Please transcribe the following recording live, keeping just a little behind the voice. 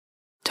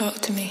Talk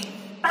to me.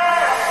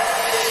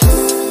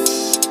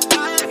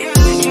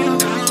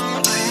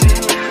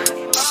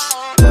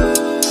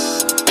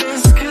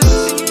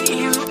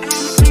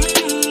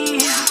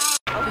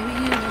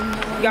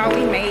 Y'all,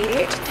 we made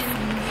it.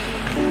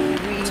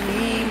 We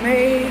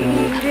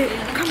made it.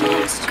 Come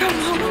on,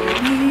 come on.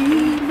 We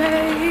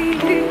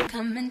made it.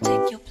 Come and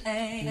take your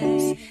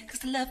place, 'cause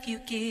the love you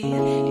give,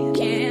 it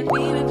can't be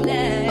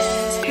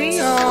replaced. Hey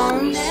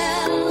y'all.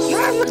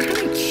 Y'all look kind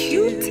of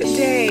cute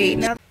today.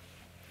 Now,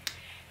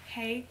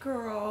 hey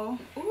girl.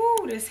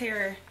 Ooh, this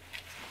hair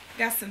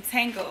got some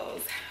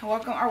tangles.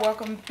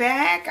 Welcome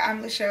back.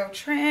 I'm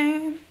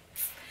lachelletrends.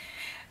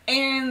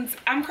 And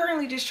I'm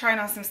currently just trying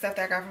on some stuff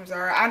that I got from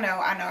Zara. I know.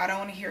 I don't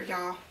want to hear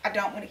y'all. I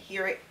don't want to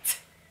hear it.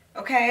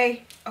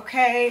 Okay.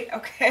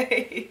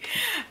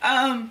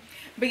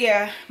 But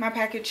yeah, my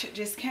package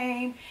just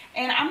came.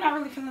 And I'm not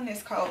really feeling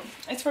this coat.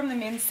 It's from the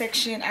men's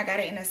section. I got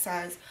it in a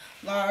size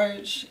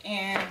large.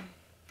 And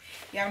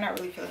yeah, I'm not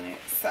really feeling it.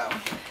 So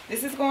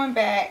this is going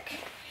back.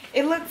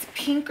 It looks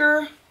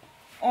pinker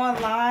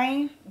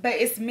online. But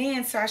it's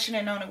men's, so I should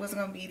have known it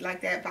wasn't going to be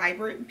like that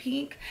vibrant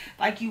pink.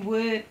 Like you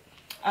would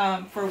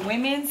for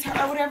women's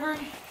or whatever.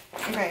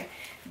 Okay,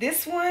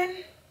 this one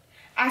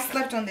I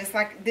slept on. This,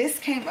 like, this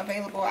came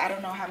available I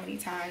don't know how many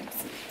times.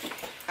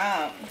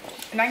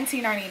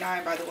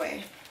 $19.99 by the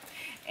way,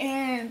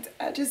 and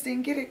I just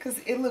didn't get it because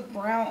it looked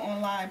brown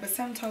online, but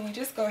someone told me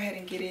just go ahead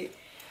and get it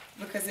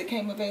because it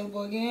came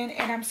available again,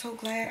 and I'm so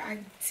glad I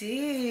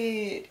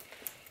did.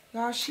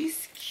 Y'all,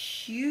 she's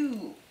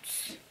cute.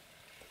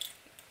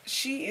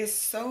 She is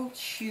so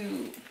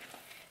cute.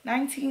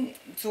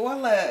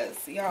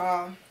 $19,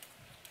 y'all.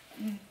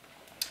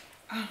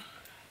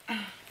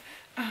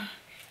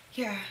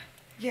 Yeah,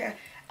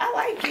 I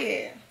like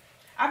it.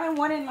 I've been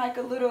wanting like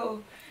a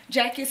little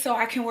jacket so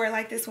I can wear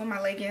like this with my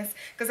leggings,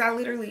 because I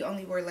literally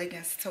only wear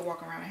leggings to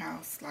walk around the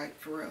house, like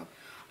for real.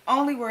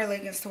 Only wear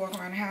leggings to walk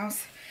around the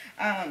house.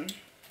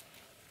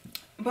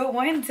 But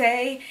one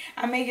day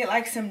I may get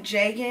like some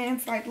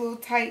jeggings, like little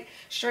tight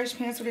stretch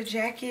pants with a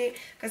jacket,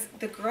 because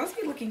the girls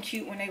be looking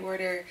cute when they wear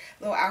their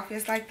little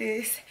outfits like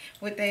this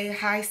with their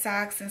high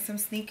socks and some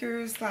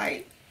sneakers.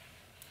 Like,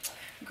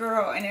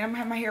 girl, and then I'm gonna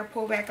have my hair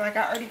pulled back. Like,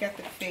 I already got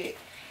the fit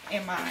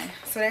in mind,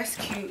 so that's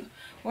cute.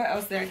 What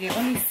else did I get?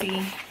 Let me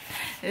see.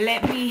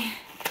 Let me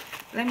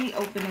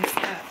open this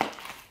up.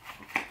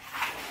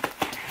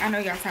 I know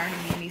y'all tired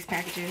of me in these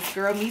packages.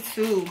 Girl, me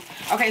too.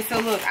 Okay, so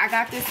look, I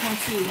got this one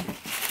too,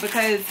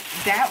 because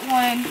that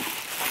one,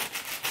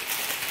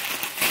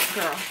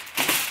 girl,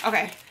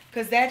 okay,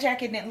 because that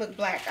jacket didn't look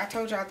black. I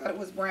told y'all I thought it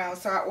was brown,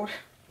 so I ordered.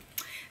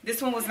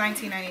 This one was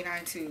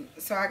 $19.99 too,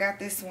 so I got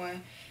this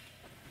one.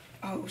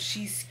 Oh,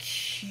 she's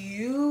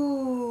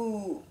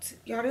cute.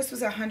 Y'all, this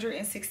was a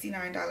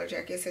 $169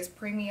 jacket. It says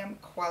premium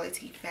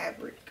quality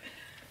fabric.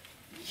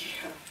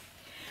 Yeah.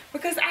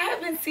 Because I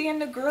have been seeing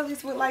the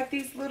girlies with like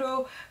these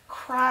little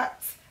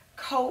cropped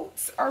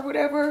coats or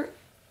whatever.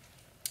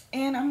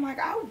 And I'm like,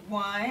 I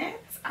want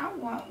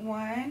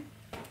one.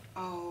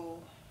 Oh.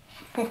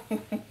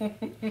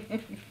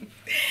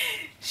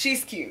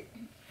 She's cute.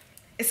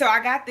 So I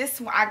got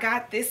this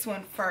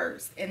one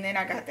first, and then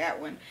I got that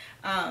one.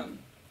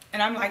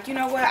 And I'm like, you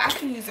know what? I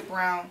can use a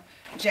brown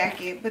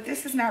jacket, but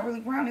this is not really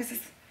brown. This is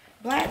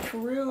black for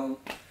real.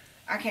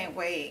 I can't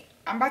wait.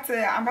 I'm about to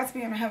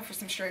be on the hunt for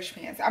some stretch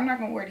pants. I'm not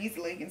gonna wear these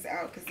leggings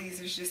out because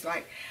these are just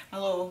like my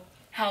little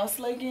house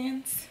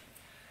leggings.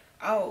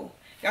 Oh,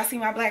 y'all see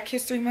my Black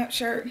History Month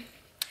shirt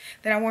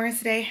that I'm wearing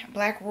today?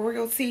 Black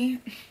royalty.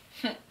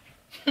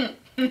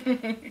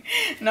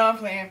 No, I'm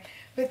playing.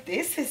 But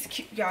this is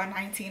cute, y'all.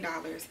 $19.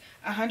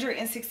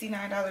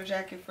 $169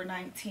 jacket for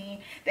 $19.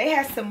 They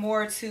had some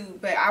more too,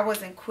 but I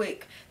wasn't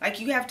quick.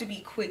 Like, you have to be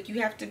quick. You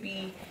have to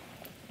be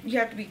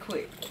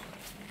quick.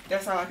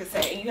 That's all I can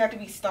say. And you have to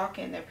be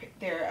stalking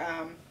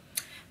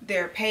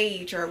their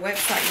page or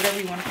website, whatever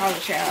you want to call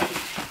it, child.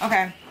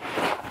 Okay.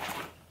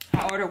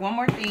 I ordered one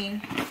more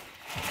thing.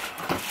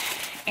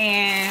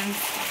 And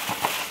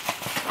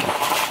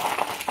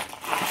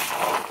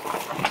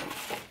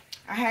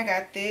I had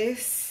got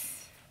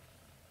this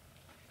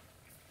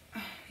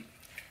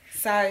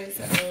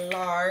size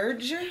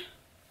large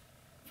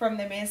from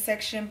the men's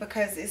section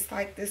because it's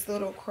like this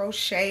little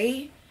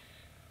crochet.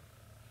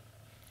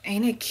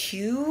 Ain't it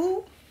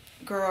cute?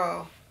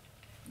 Girl,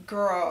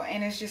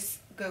 and it's just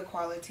good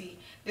quality.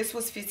 This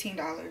was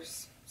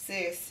 $15,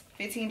 sis.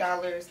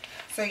 $15.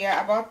 So yeah,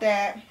 I bought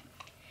that.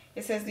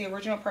 It says the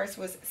original price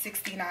was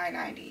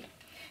 $69.90.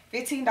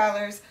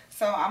 $15.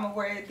 So I'm gonna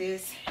wear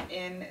this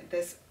in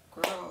this,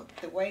 girl,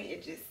 the way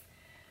it just,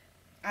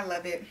 I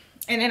love it.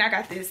 And then I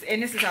got this,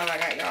 and this is all I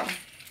got, y'all.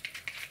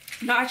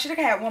 No, I should have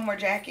had one more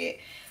jacket.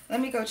 Let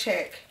me go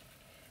check.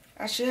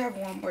 I should have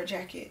one more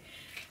jacket.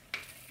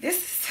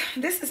 This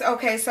is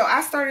okay. So I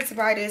started to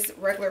buy this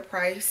regular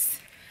price.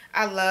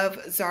 I love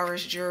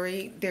Zara's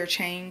jewelry, their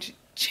chains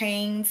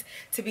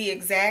to be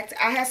exact.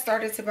 I had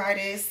started to buy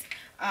this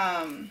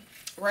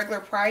regular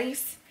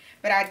price,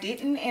 but I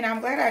didn't, and I'm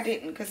glad I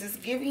didn't because it's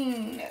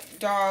giving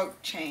dog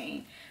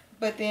chain.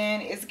 but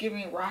then it's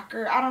giving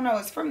rocker. I don't know.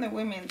 It's from the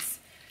women's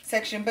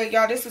section. But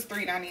y'all, this was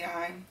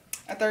 $3.99.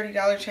 A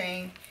 $30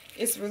 chain.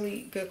 It's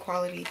really good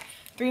quality.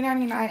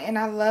 $3.99. And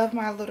I love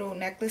my little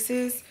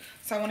necklaces.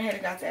 So I went ahead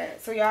and got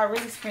that. So y'all, I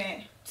really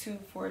spent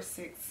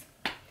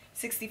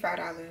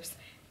 $65.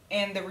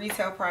 And the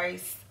retail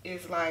price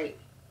is like,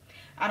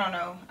 I don't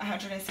know,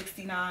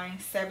 $169,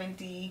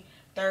 $70,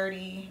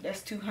 $30.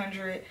 That's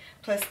 $200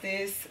 plus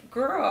this.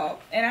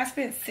 Girl, and I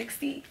spent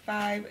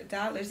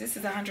 $65. This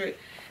is $100.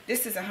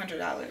 This is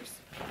 $100.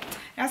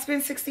 I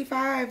spent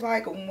 $65,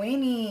 like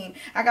winning.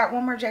 I got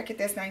one more jacket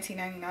that's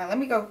 $19.99. Let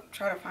me go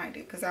try to find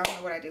it because I don't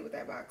know what I did with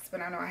that box,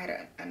 but I know I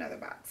had another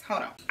box.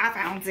 Hold on, I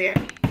found it.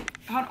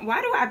 Hold on.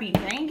 Why do I be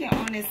banging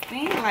on this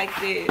thing like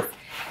this?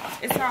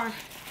 It's all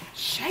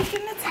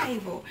shaking the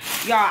table.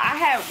 Y'all, I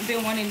have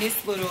been wanting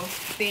this little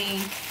thing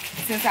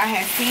since I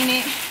had seen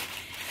it,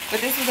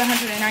 but this was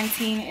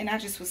 $119 and I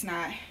just was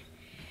not.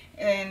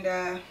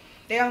 And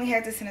they only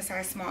had this in a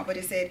size small, but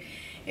it said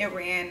it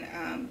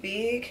ran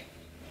big.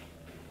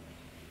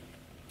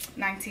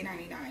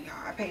 $19.99,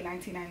 y'all. I paid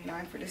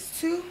 $19.99 for this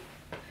too.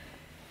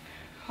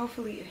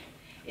 Hopefully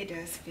it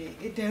does fit.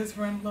 It does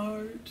run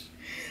large,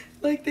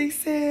 like they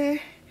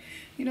said.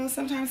 You know,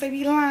 sometimes they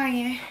be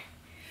lying.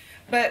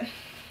 But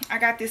I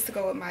got this to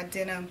go with my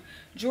denim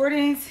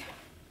Jordans.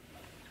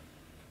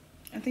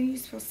 I think you're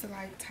supposed to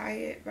like tie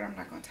it, but I'm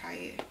not gonna tie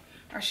it.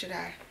 Or should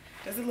I?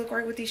 Does it look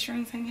right with these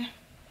strings hanging?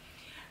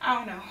 I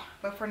don't know.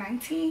 But for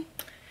 $19,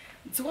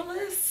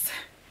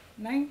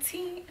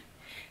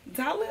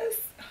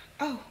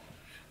 oh,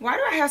 why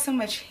do I have so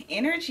much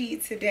energy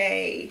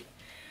today?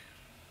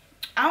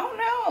 I don't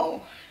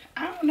know.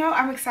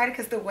 I'm excited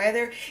because the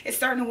weather is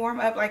starting to warm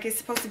up. Like it's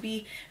supposed to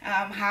be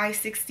high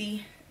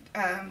 60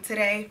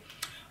 today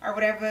or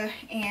whatever.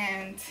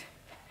 And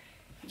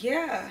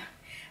yeah,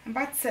 I'm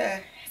about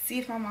to see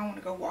if my mom want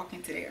to go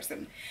walking today or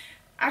something.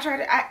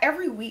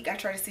 Every week I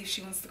try to see if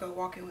she wants to go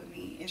walking with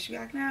me, and she be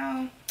like,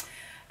 no.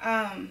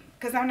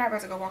 Because I'm not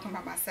about to go walking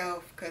by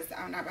myself because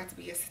I'm not about to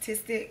be a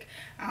statistic.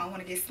 I don't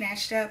want to get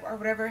snatched up or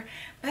whatever.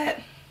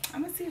 But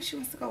I'm going to see if she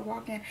wants to go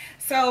walking.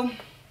 So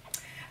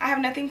I have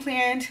nothing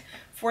planned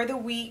for the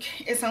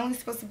week. It's only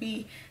supposed to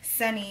be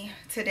sunny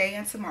today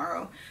and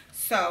tomorrow.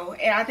 So,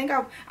 and I think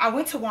I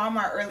went to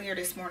Walmart earlier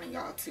this morning,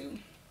 y'all, too.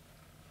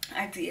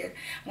 I did.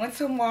 I went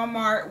to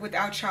Walmart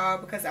without y'all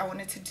because I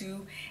wanted to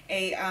do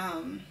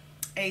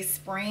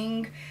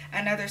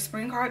another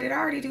spring haul. Did I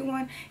already do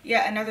one?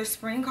 Yeah, another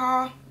spring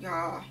haul,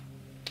 y'all.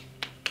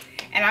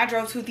 And I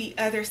drove to the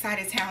other side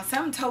of town.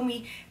 Something told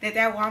me that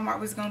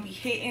Walmart was gonna be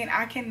hitting.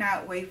 I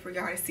cannot wait for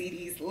y'all to see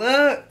these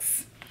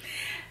looks.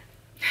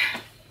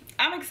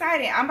 I'm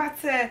excited. I'm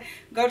about to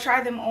go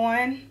try them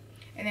on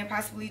and then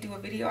possibly do a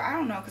video. I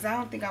don't know, because I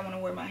don't think I want to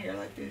wear my hair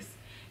like this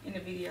in the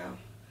video.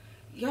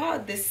 Y'all,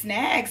 the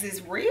snags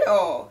is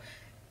real.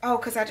 Oh,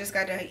 because I just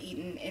got done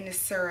eating in the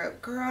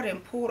syrup. Girl,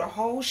 then pulled a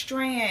whole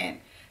strand.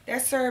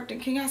 That syrup,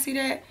 can y'all see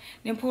that?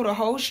 Then pulled a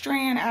whole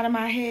strand out of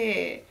my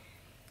head.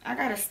 I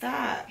gotta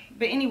stop.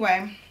 But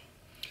anyway,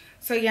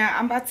 so yeah,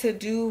 I'm about to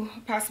do,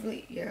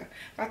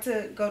 about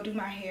to go do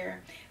my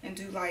hair and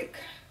do like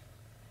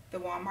the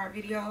Walmart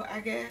video,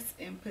 I guess,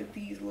 and put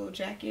these little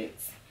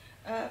jackets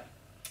up.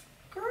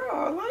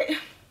 Girl, like,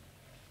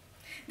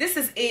 this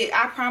is it.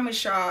 I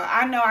promise y'all.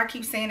 I know I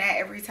keep saying that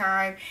every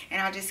time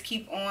and I just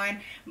keep on,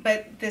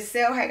 but the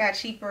sale had got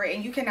cheaper,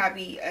 and you cannot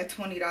be a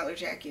 $20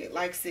 jacket,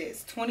 like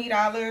sis.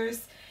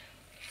 $20,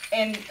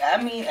 and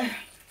I mean,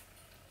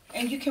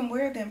 and you can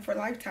wear them for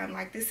lifetime.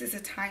 Like, this is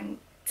a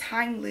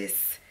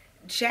timeless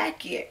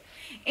jacket.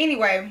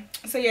 Anyway,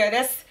 so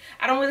yeah,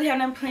 I don't really have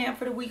nothing planned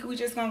for the week. We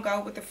just gonna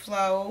go with the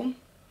flow,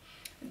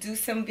 do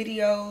some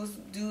videos,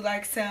 do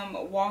like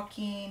some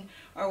walking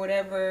or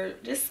whatever.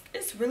 Just,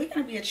 it's really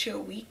gonna be a chill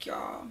week,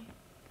 y'all,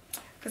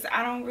 because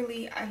I don't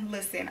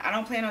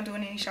plan on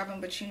doing any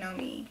shopping, but you know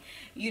me,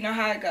 you know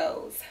how it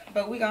goes.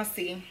 But we gonna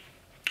see.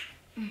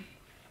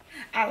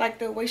 I like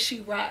the way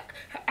she rock.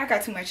 I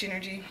got too much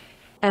energy.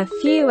 A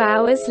few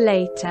hours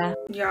later,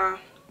 y'all,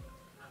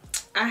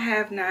 I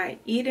have not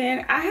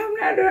eaten. I have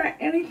not done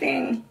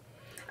anything.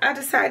 I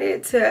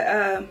decided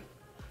to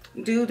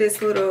do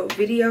this little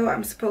video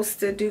I'm supposed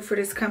to do for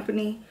this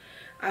company.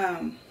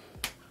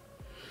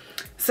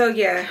 So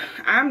yeah,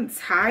 I'm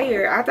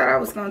tired. I thought I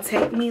was gonna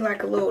take me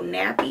like a little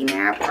nappy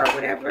nap or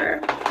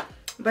whatever,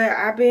 but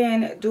I've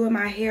been doing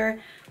my hair.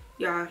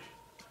 Y'all,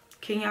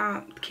 can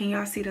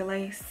y'all see the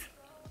lace?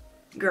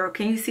 Girl,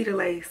 can you see the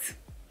lace?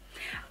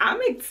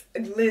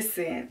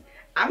 Listen,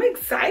 I'm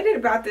excited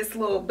about this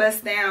little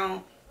bust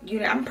down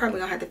unit. I'm probably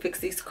gonna have to fix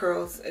these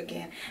curls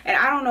again, and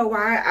I don't know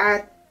why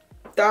I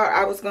thought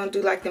I was gonna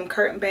do like them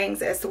curtain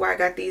bangs as to why I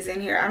got these in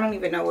here. I don't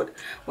even know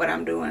what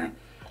I'm doing.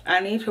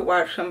 I need to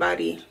watch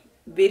somebody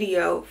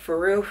video for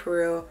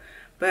real,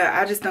 but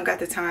I just don't got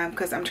the time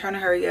because I'm trying to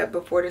hurry up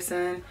before the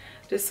sun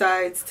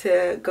decides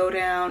to go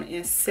down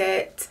and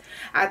set.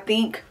 I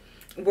think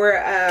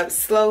we're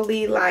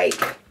slowly,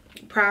 like,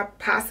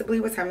 possibly,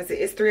 what time is it?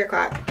 It's 3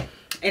 o'clock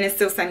and it's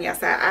still sunny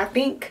outside. I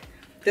think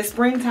the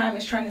springtime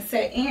is trying to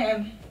set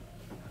in.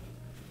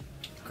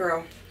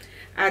 Girl,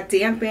 I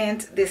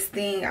dampened this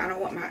thing. I don't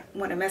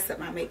want to mess up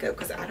my makeup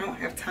because I don't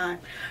have time.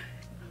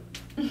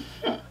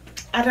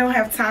 I don't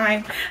have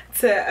time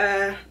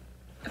to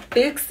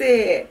fix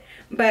it.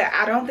 But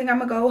I don't think I'm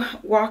gonna go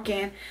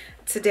walking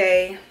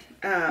today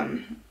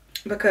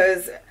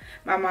because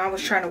my mom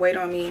was trying to wait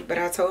on me, but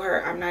I told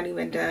her I'm not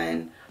even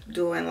done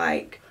doing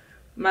like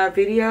my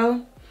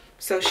video.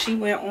 So she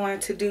went on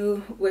to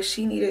do what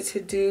she needed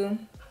to do,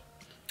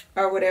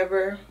 or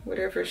whatever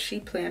she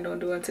planned on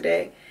doing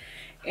today.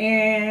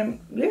 And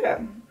yeah,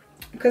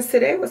 because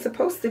today was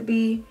supposed to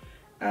be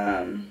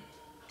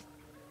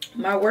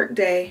my work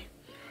day,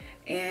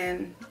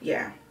 and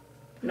yeah,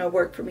 no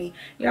work for me.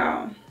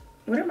 Y'all,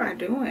 what am I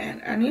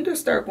doing? I need to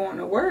start going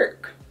to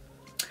work.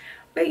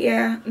 But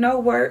yeah, no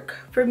work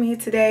for me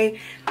today.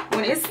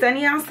 When it's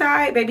sunny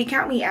outside, baby,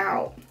 count me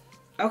out,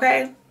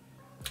 okay?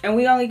 And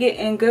we only get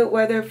in good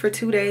weather for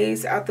 2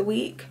 days out the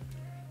week.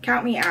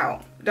 Count me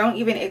out. Don't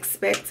even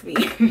expect me.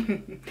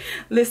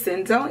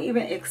 Listen, don't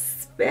even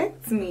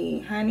expect me,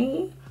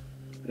 honey.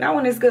 Not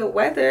when it's good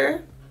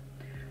weather.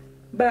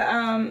 But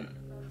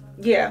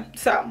yeah,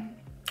 so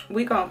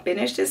we gonna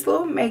finish this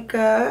little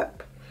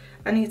makeup.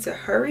 I need to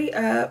hurry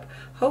up.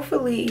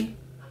 Hopefully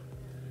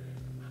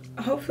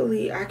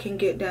I can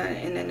get done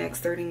in the next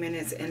 30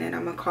 minutes, and then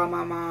I'm gonna call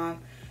my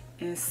mom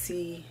and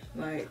see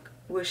like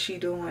what she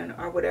doing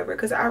or whatever,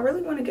 because I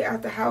really want to get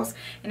out the house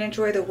and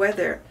enjoy the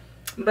weather.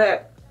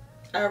 But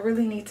I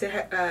really need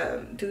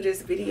to do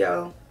this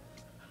video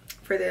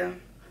for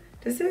them.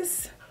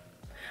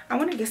 I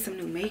want to get some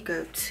new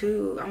makeup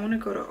too. I want to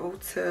go to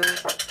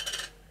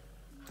Ulta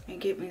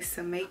and get me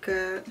some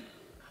makeup.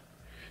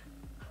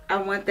 I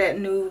want that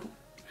new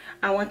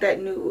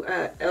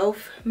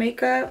elf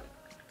makeup.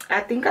 I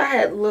think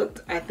I looked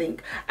at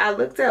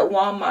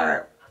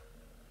Walmart.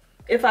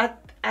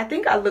 I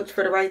think I looked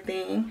for the right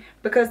thing,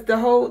 because the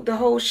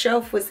whole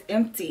shelf was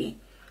empty.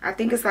 I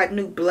think it's like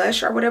new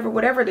blush or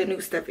whatever the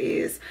new stuff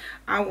is.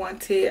 I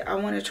want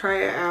to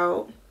try it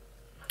out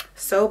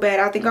so bad.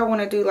 I think I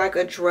want to do like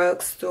a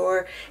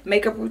drugstore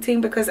makeup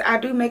routine, because I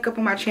do makeup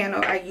on my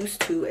channel. I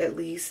used to, at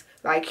least,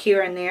 like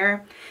here and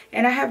there,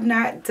 and I have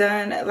not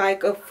done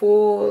like a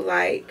full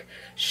like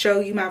show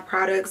you my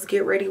products,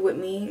 get ready with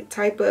me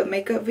type of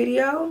makeup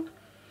video.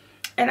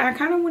 And I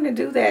kind of want to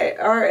do that,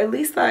 or at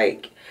least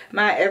like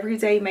my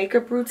everyday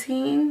makeup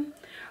routine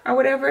or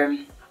whatever.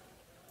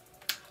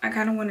 I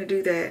kind of want to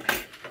do that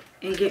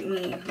and get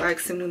me like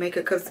some new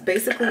makeup, because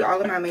basically all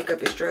of my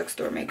makeup is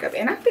drugstore makeup,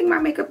 and I think my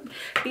makeup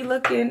be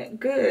looking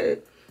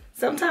good.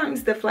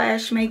 Sometimes the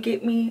flash may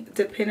get me,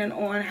 depending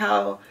on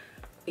how,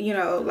 you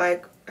know,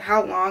 like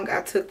how long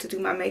I took to do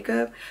my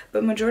makeup,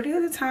 but majority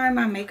of the time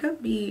my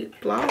makeup be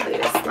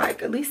flawless,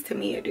 like at least to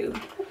me it do.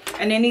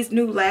 And then these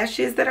new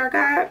lashes that I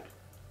got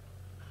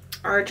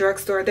are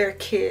drugstore. They're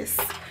Kiss.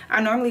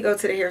 I normally go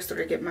to the hair store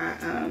to get my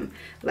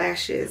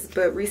lashes,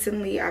 but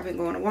recently I've been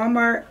going to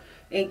Walmart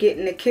and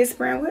getting the Kiss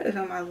brand. What is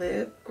on my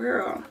lip,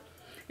 girl?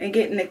 And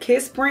getting the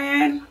Kiss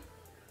brand.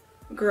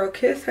 Girl,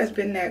 Kiss has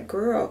been that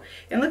girl.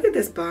 And look at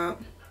this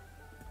bump.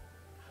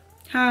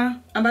 Huh?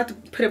 I'm about to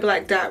put a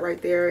black dot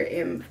right there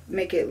and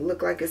make it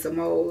look like it's a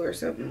mole or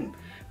something.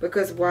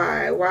 Because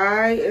why?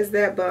 Why is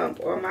that bump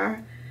on my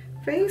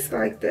face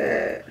like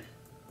that?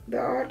 The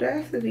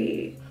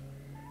audacity.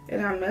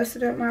 And I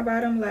messed up my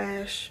bottom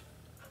lash.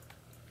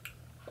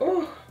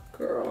 Oh,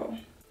 girl.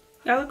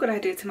 Y'all, look what I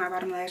did to my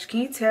bottom lash. Can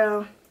you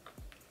tell?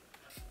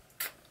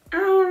 I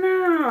don't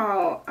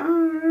know.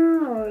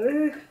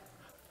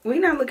 We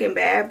not looking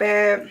bad.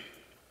 It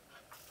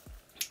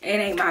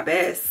ain't my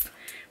best,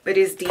 but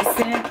it's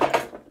decent,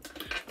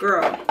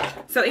 girl.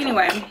 So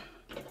anyway,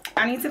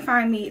 I need to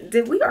find me.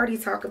 Did we already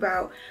talk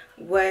about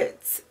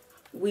what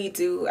we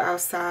do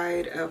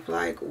outside of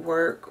like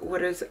work?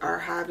 What is our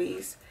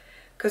hobbies?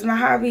 Because my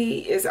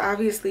hobby is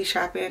obviously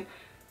shopping,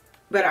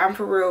 but I'm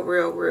for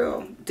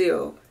real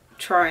deal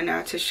trying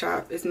not to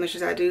shop as much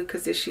as I do,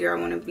 because this year I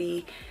want to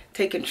be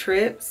taking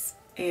trips,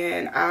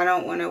 and I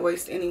don't want to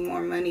waste any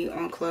more money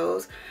on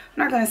clothes.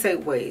 I'm not going to say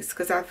waste,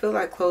 because I feel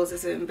like clothes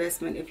is an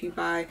investment if you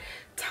buy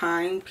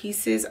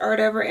timepieces or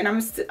whatever. And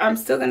I'm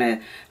still going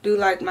to do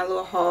like my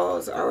little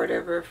hauls or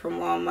whatever from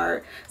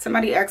Walmart.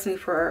 Somebody asked me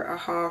for a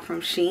haul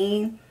from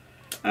Shein.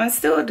 I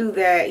still do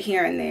that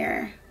here and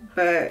there.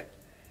 But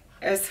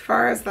as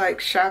far as like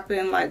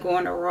shopping, like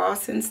going to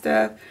Ross and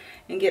stuff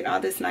and getting all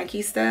this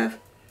Nike stuff,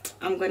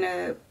 I'm going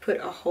to put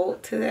a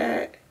halt to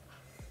that.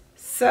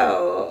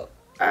 So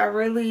I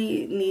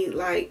really need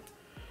like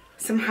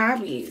some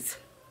hobbies.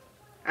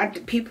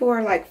 People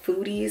are like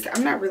foodies.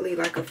 I'm not really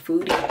like a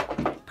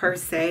foodie per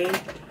se,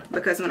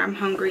 because when I'm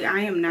hungry,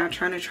 I am not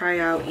trying to try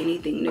out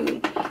anything new.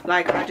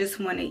 Like, I just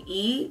want to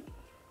eat,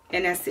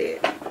 and that's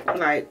it.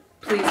 Like,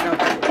 please don't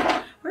play with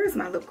me. Where's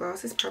my lip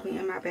gloss? It's probably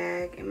in my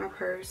bag, in my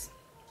purse.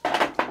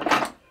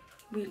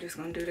 We just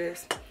gonna do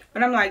this.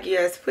 But I'm like,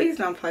 yes, please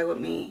don't play with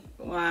me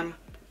while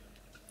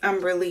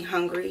I'm really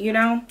hungry, you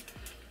know?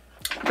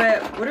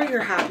 But what are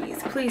your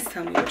hobbies? Please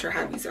tell me what your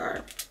hobbies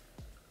are,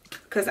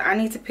 because I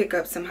need to pick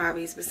up some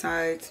hobbies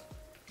besides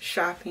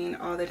shopping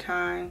all the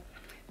time.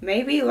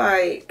 Maybe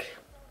like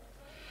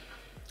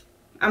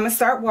I'm gonna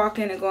start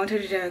walking and going to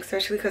the gym,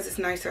 especially because it's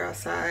nicer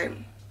outside.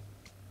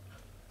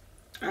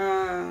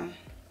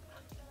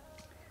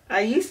 I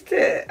used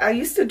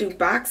to do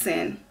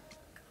boxing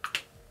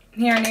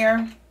here and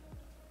there,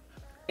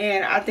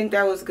 and I think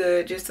that was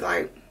good, just to,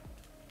 like,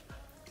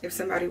 if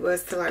somebody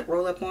was to, like,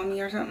 roll up on me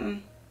or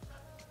something,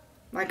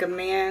 like a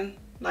man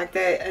like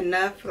that,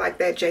 enough like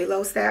that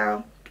J-Lo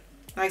style,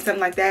 like something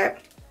like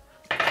that.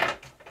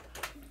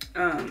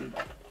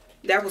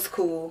 That was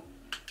cool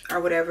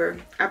or whatever.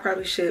 I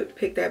probably should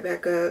pick that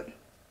back up,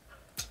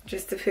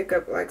 just to pick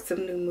up like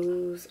some new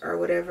moves or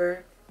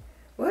whatever.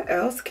 What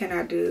else can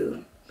I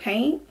do?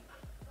 Paint?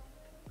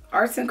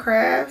 Arts and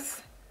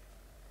crafts?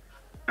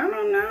 I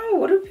don't know.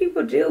 What do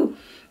people do?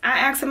 I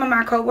asked some of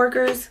my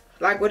coworkers,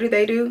 like, what do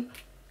they do?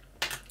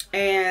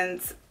 And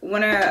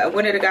one of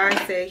the guys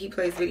said he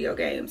plays video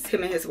games,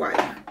 him and his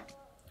wife.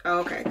 Oh,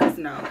 okay, because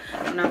no,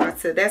 I'm not about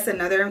to. That's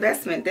another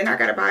investment. Then I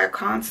got to buy a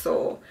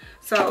console.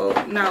 So,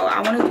 no, I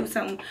want to do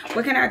something.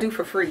 What can I do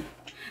for free?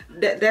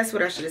 That's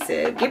what I should have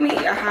said. Give me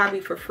a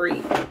hobby for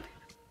free.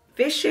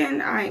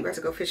 Fishing. I ain't about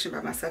to go fishing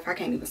by myself. I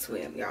can't even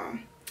swim, y'all.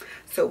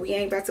 So, we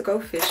ain't about to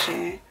go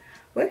fishing.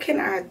 What can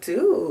I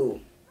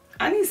do?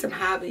 I need some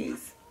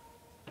hobbies.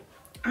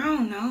 I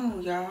don't know,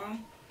 y'all.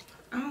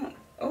 I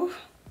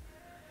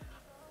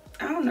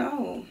don't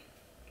know.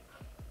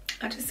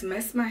 I just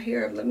messed my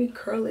hair up. Let me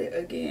curl it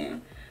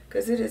again,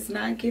 because it is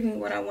not giving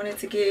what I wanted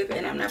to give,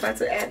 and I'm not about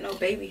to add no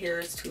baby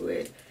hairs to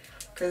it,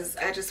 because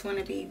I just want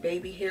to be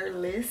baby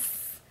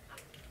hairless.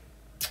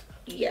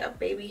 Yeah,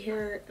 baby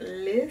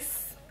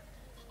hairless.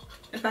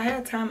 If I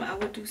had time, I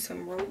would do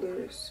some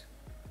rollers.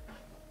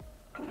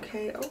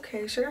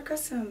 Okay, should I cut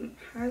some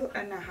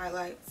not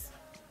highlights,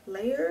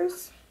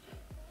 layers?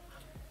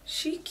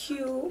 She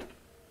cute.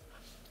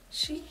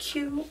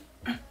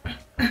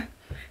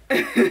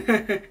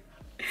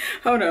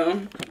 Hold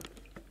on.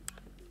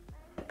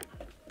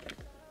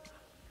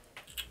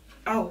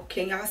 Oh,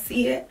 can y'all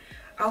see it?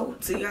 Oh,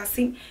 do y'all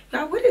see?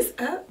 Y'all, what is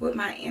up with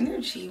my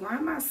energy? Why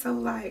am I so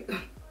like,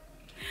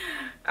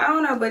 I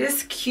don't know, but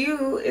it's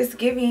cute. It's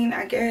giving,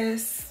 I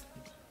guess.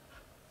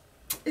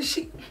 Is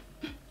she?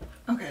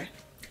 Okay,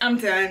 I'm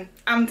done.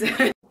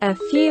 A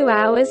few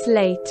hours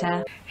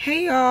later.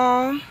 Hey,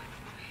 y'all.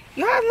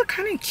 Y'all look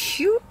kind of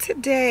cute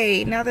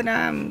today, now that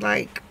I'm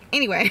like,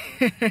 anyway,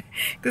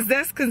 because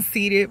that's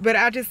conceited, but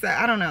I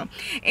don't know.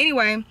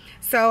 Anyway,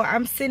 so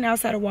I'm sitting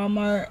outside of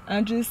Walmart.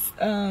 I'm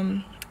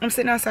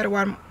sitting outside of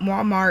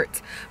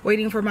Walmart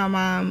waiting for my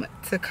mom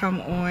to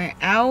come on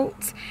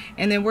out,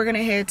 and then we're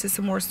gonna head to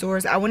some more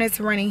stores. I wanted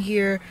to run in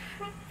here.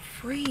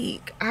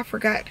 Freak, I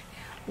forgot.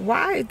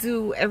 Why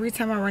do every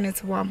time I run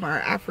into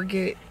Walmart, I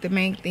forget the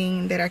main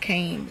thing that I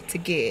came to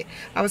get?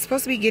 I was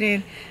supposed to be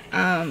getting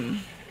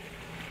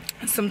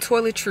some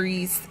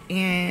toiletries,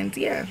 and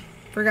yeah,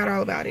 forgot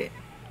all about it.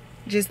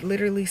 Just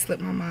literally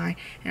slipped my mind,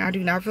 and I do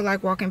not feel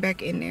like walking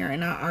back in there,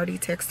 and I already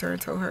texted her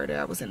and told her that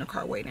I was in the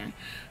car waiting,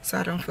 so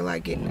I don't feel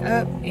like getting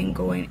up and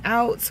going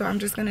out. So I'm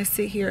just gonna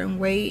sit here and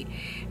wait,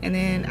 and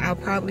then I'll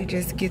probably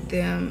just get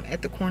them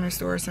at the corner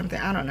store or something.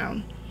 I don't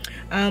know.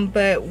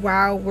 But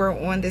while we're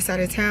on this side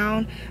of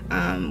town,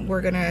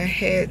 we're gonna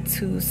head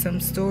to some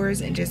stores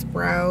and just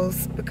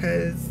browse,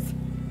 because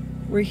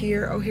we're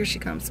here. Oh, here she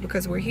comes,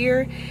 because we're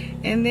here.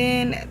 And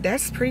then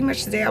that's pretty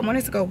much the day. I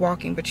wanted to go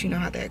walking, but you know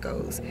how that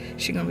goes.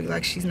 She's gonna be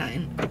like, she's not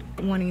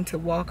wanting to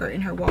walk or in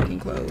her walking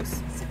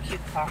clothes. It's a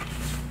cute car.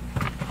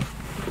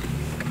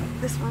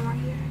 This one right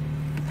here?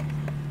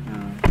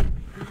 No.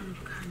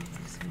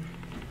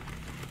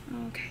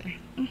 Okay.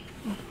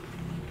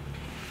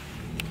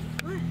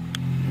 What?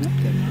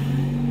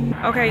 Nothing.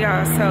 Okay,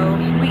 y'all, so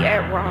we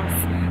at Ross.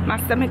 My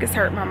stomach is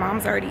hurt. My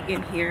mom's already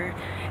in here.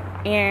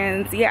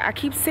 And yeah, I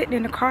keep sitting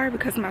in the car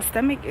because my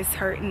stomach is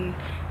hurting.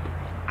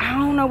 I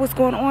don't know what's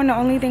going on. The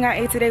only thing I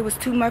ate today was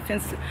 2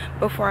 muffins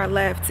before I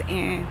left,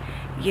 and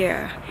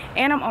yeah,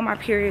 and I'm on my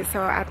period,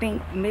 so I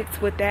think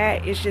mixed with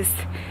that, it's just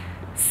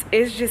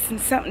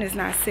something is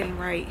not sitting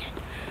right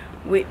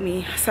with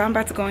me. So I'm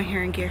about to go in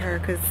here and get her,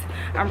 because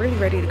I'm really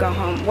ready to go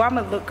home. Well, I'm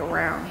gonna look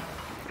around.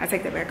 I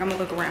take that back. I'm gonna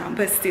look around,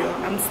 but still,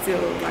 I'm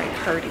still like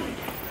hurting.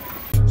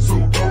 So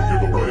don't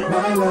give away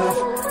my love.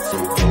 So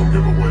don't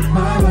give away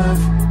my love.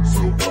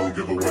 So don't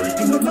give away.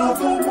 In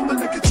another woman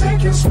that can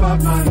take your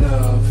spot, my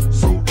love.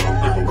 So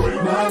don't give away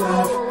my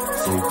love.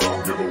 So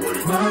don't give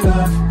away my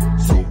love.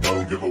 So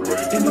don't give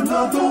away. In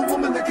another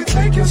woman that can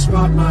take your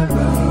spot, my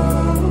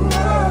love.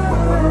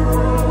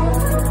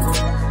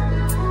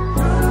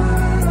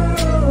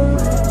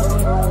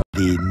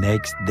 The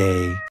next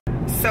day.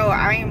 So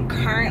I am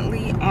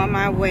currently on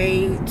my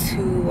way to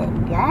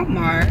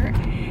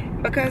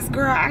Walmart, because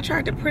girl, I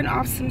tried to print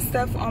off some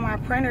stuff on my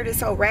printer,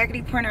 this old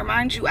raggedy printer.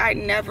 Mind you, I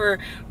never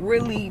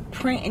really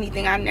print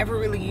anything. I never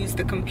really use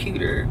the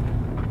computer.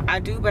 I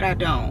do, but I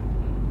don't.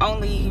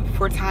 Only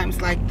for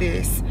times like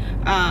this.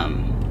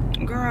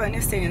 Girl, and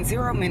it's saying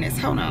 0 minutes.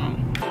 Hold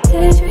on.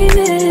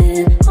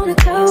 Daydreaming on a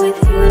cloud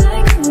with you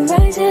like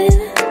horizon.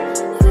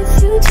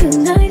 With you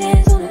tonight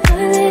is on an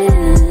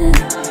island.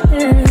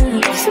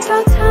 It's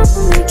about time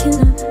for waking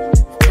up.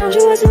 Found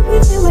you wasn't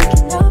with me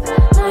waking up.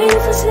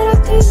 said I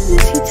couldn't miss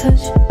your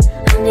touch.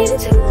 I needed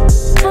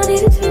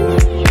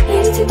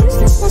to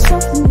distance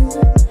myself from you.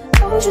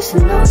 I was just in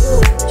love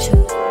with you,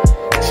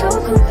 so I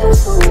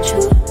confess I want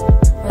you.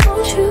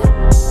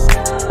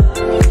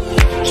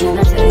 Can I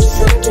tell you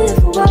something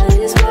for what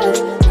it's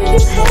worth?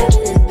 If heaven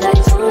is black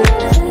on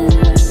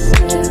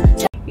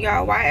earth.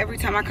 Y'all, why every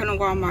time I come to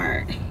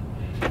Walmart,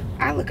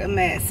 I look a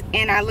mess.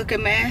 And I look a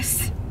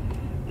mess,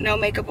 no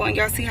makeup on.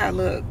 Y'all see how I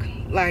look?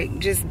 Like,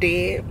 just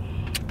dead.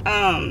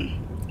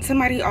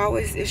 Somebody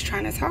always is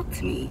trying to talk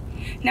to me.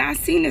 Now, I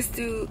seen this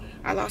dude.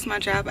 I lost my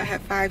job. I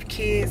have 5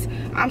 kids.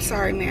 I'm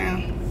sorry,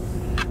 ma'am.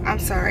 I'm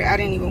sorry. I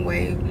didn't even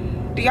wave.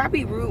 Do y'all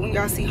be rude when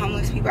y'all see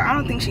homeless people? I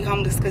don't think she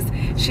homeless because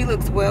she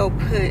looks well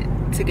put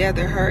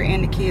together, her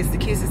and the kids. The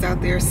kids is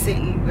out there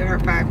sitting with her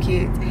 5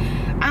 kids.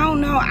 I don't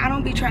know. I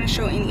don't be trying to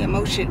show any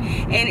emotion.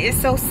 And it's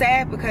so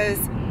sad because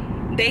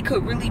they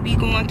could really be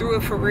going through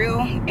it for real.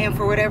 And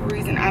for whatever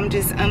reason, I'm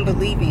just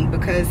unbelieving.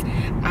 Because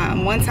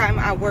one time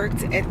I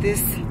worked at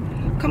this,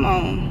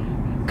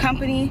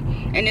 company.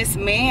 And this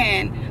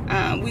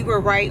man, we were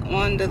right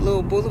on the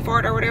little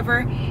boulevard or whatever.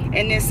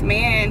 And this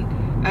man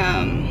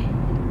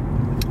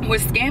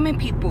was scamming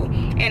people.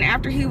 And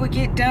after he would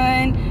get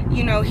done,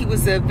 you know, he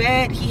was a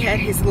vet, he had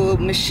his little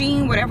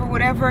machine,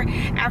 whatever.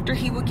 After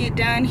he would get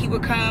done, he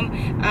would come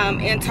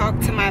and talk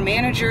to my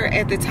manager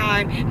at the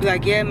time, be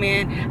like, yeah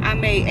man, I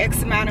made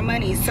X amount of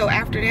money. So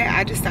after that,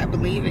 I just stopped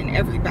believing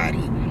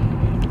everybody.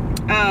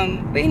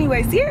 But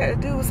anyways, yeah,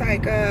 the dude was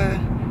like,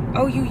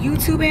 oh, you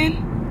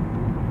YouTubing?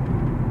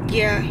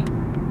 Yeah.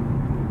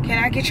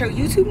 Can I get your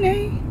YouTube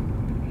name?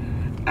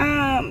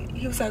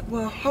 He was like,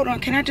 well, hold on,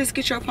 can I just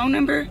get your phone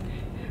number?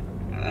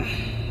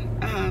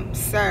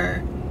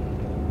 Sir.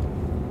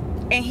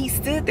 And he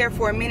stood there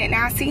for a minute.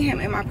 Now I see him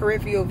in my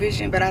peripheral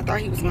vision, but I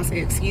thought he was gonna say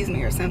excuse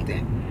me or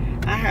something.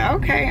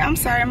 Okay, I'm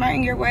sorry, am I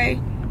in your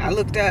way? I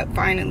looked up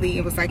finally.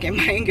 It was like, am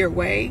I in your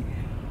way?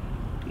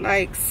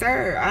 Like,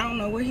 sir, I don't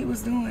know what he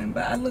was doing,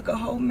 but I look a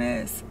whole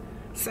mess.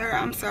 Sir,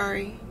 I'm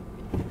sorry,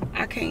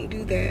 I can't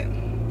do that.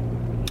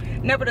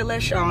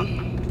 Nevertheless, y'all,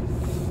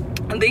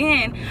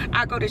 then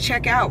I go to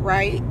check out,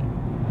 right?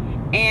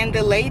 And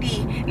the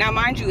lady, now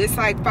mind you, it's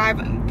like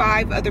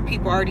five other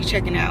people already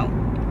checking out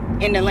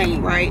in the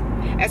lane, right?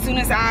 As soon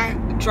as I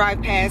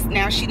drive past,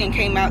 now she done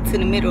came out to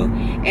the middle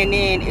and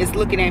then is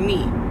looking at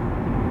me.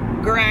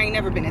 Girl, I ain't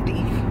never been a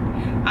thief.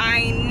 I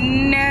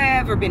ain't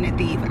never been a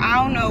thief.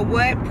 I don't know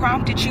what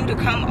prompted you to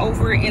come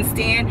over and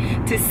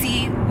stand to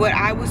see what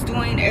I was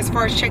doing as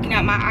far as checking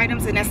out my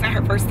items, and that's not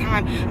her first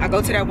time. I go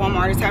to that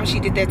Walmart all the time. She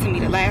did that to me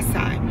the last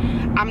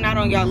time. I'm not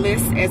on y'all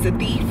list as a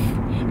thief.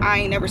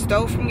 I ain't never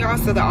stole from y'all,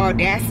 so the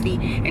audacity.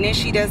 And then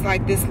she does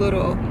like this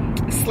little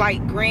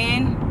slight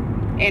grin,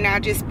 and I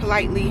just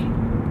politely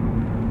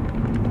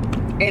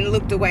and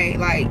looked away,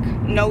 like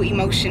no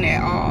emotion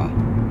at all.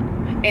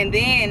 And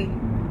then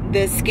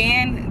the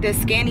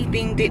scanny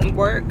thing didn't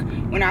work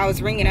when I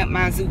was ringing up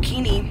my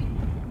zucchini,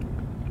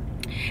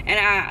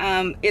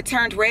 and it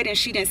turned red and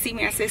she didn't see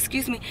me. I said,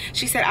 excuse me.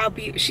 She said I'll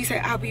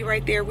be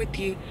right there with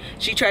you.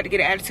 She tried to get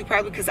an attitude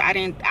probably because I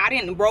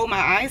didn't roll my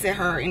eyes at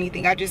her or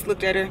anything. I just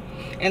looked at her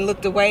and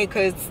looked away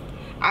because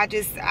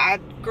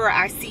girl,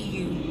 I see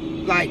you,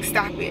 like,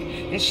 stop it.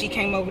 And she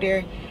came over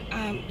there.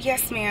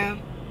 Yes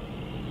ma'am.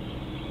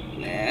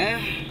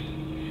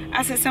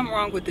 I said, something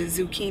wrong with the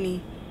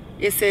zucchini.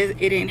 It says it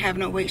didn't have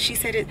no weight. She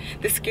said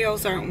the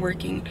scales aren't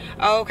working.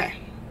 Oh, okay.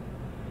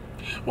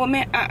 Well,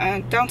 man,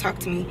 don't talk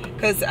to me,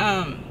 because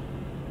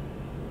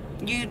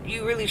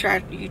you really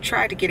tried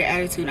to get an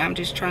attitude. I'm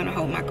just trying to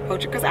hold my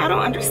composure because I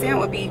don't understand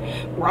what be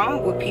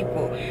wrong with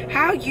people.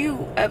 How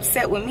you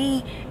upset with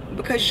me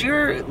because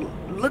you're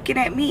looking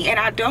at me and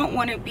I don't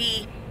want to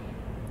be.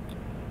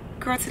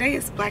 Girl, today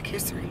is Black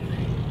History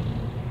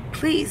Month.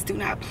 Please do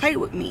not play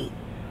with me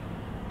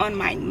on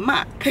my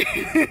month.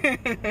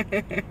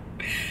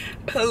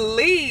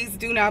 Please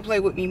do not play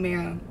with me,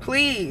 ma'am.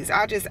 Please.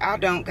 I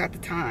don't got the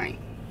time.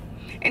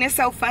 And it's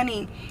so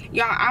funny,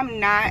 y'all. I'm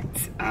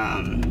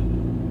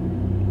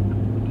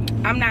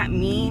not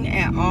mean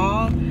at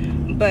all,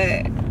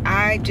 but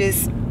I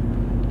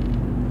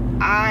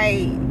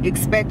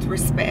expect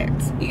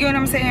respect. You get what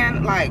I'm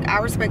saying? Like, I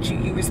respect you,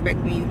 you respect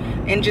me,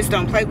 and just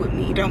don't play with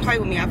me. Don't play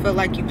with me. I feel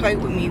like you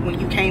played with me when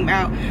you came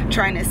out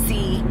trying to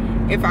see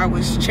if I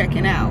was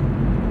checking out.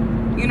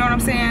 You know what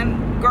I'm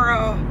saying?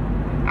 Girl,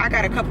 I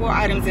got a couple of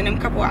items, and them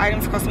couple of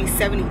items cost me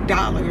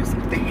 $70.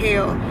 What the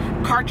hell?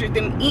 Cartridge,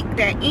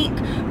 that ink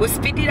was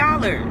 $50.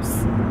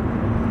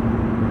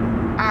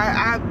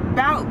 I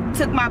about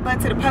took my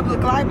butt to the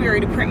public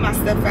library to print my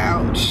stuff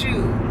out.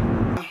 Shoot.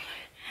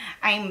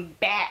 I'm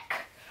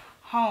back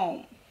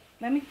home.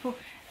 Let me pull.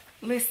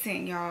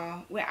 Listen,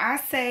 y'all. When I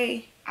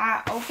say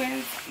I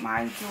opened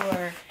my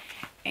drawer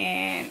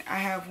and I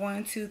have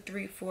 1, 2,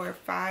 3, 4,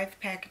 5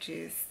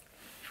 packages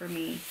for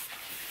me.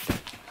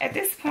 At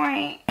this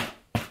point,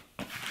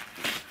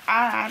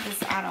 I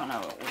don't know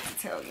what to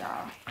tell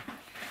y'all.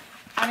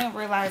 I didn't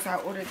realize I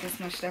ordered this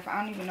much stuff.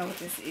 I don't even know what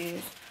this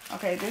is.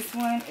 Okay, this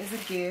one is a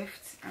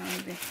gift.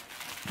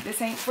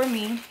 This ain't for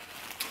me.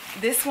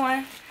 This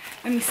one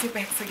Let me sit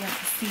back so y'all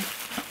can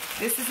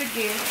see. This is a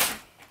gift.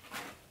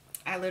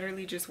 I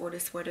literally just wore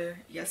this sweater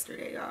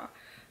yesterday, y'all.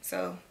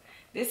 So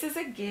this is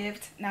a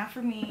gift, not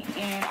for me.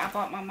 And I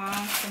bought my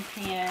mom some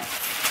pants.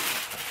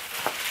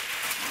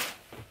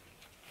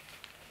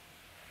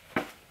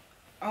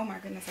 Oh my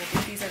goodness, I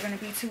think these are gonna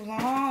be too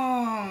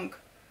long.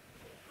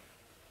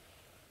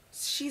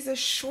 She's a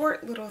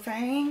short little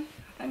thing.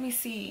 Let me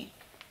see.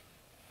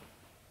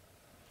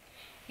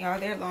 Y'all,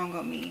 they're long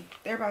on me.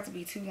 They're about to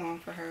be too long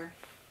for her.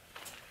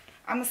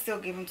 I'm gonna still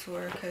give them to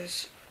her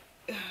because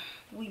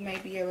we may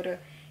be able to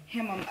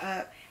hem them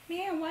up.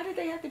 Man, why did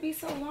they have to be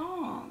so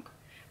long?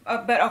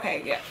 But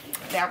okay, yeah,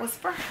 that was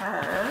for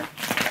her.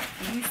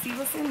 Let me see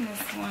what's in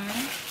this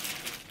one.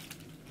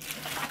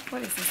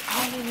 What is this?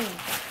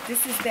 Oh,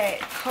 this is that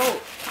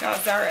coat. Y'all,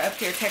 Zara up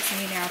here texting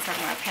me now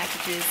talking about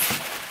packages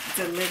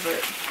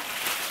delivered.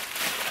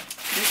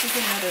 This is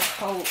another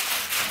coat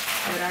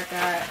that I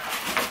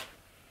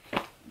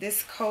got.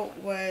 This coat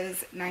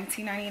was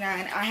 $19.99.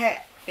 I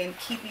had been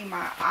keeping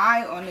my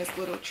eye on this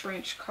little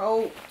trench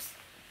coat.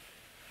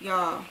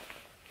 Y'all,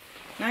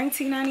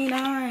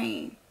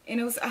 $19.99. And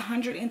it was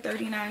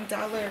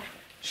 $139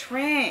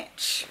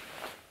 trench.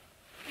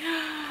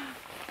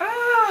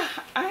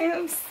 Ah, I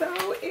am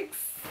so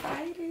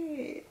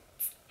excited.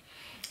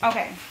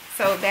 Okay,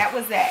 so that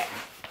was that.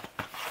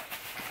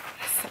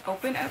 Let's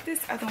open up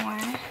this other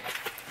one.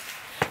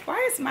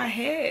 Why is my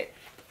head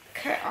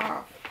cut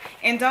off?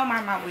 And don't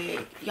mind my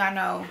wig. Y'all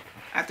know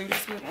I threw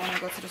this wig on and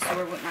go to the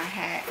store with my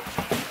hat.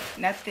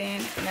 Nothing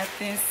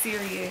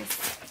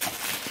serious.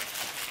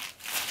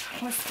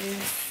 What's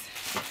this?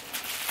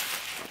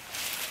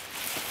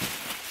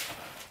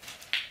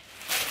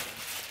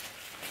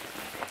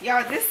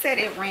 Y'all, this said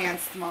it ran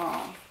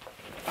small.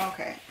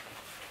 Okay.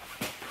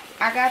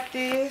 I got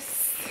this.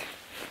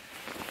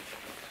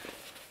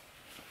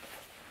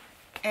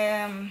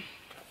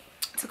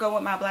 To go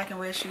with my black and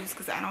red shoes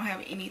because I don't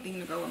have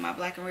anything to go with my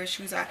black and red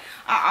shoes. I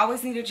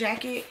always need a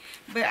jacket,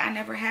 but I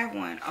never have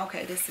one.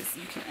 Okay, this is,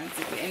 you can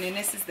unzip it. And then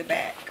this is the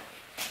back.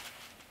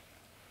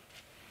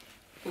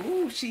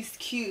 Ooh, she's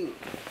cute.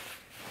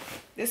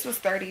 This was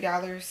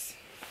 $30.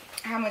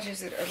 How much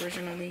is it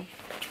originally?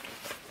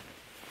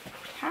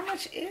 How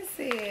much is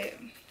it?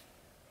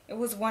 It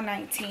was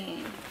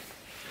 $119.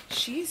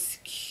 She's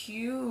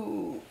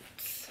cute.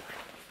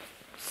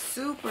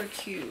 Super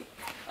cute.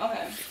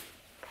 Okay.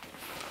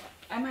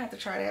 I'm gonna have to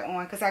try that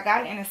on because I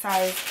got it in a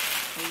size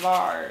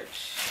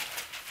large.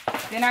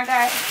 Then I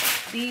got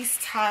these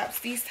tops.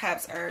 These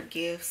tops are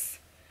gifts.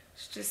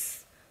 It's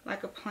just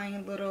like a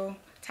plain little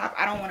top.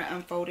 I don't want to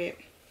unfold it.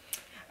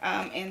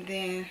 And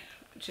then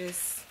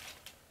just,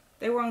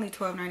 they were only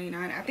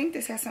 $12.99. I think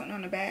this has something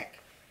on the back.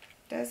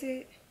 Does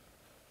it?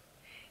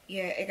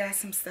 Yeah, it got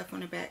some stuff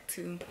on the back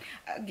too.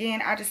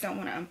 Again, I just don't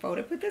want to unfold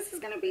it, but this is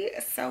gonna be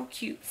so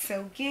cute.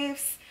 So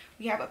gifts,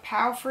 we have a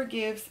pile for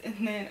gifts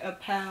and then a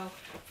pile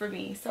for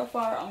me. So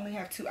far I only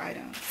have 2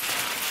 items.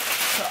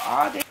 So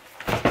all this.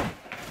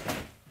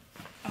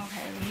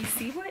 Okay, let me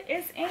see what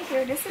is in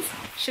here. This is,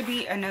 should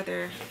be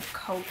another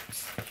coat.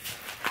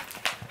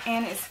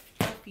 And it's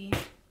fluffy.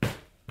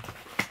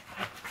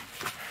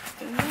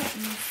 Let me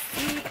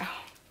see. Oh.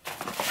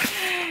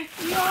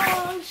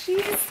 Y'all,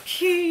 she's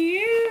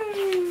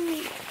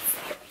cute.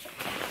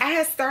 I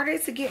had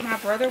started to get my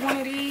brother one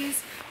of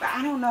these, but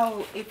I don't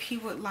know if he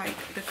would like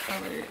the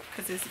color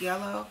because it's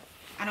yellow.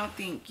 I don't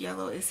think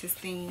yellow is his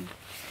theme.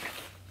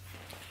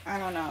 I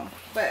don't know,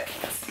 but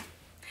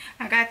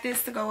I got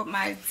this to go with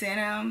my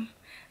denim.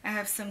 I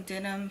have some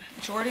denim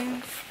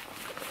Jordans,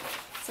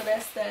 so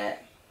that's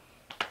that,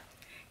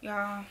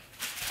 y'all.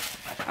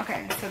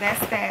 Okay, so that's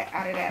that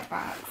out of that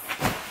box.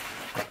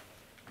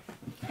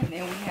 And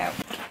then we have,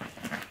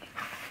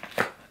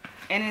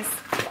 and it's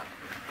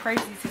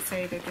crazy to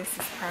say that this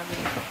is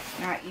probably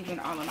not even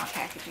all of my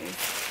packages.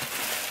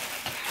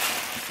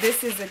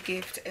 This is a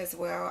gift as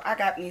well. I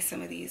got me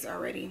some of these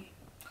already,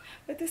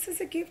 but this is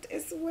a gift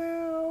as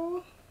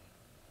well.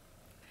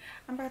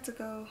 I'm about to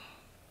go,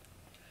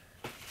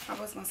 I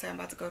was gonna say I'm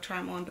about to go try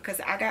them on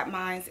because I got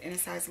mine in a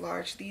size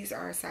large. These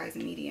are a size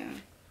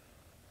medium.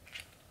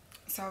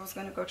 So I was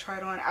gonna go try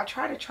it on. I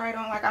try to try it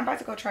on, like I'm about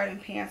to go try them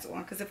pants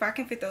on because if I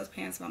can fit those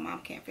pants, my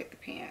mom can't fit the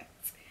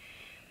pants.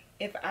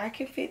 If I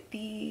can fit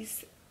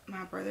these,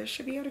 my brother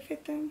should be able to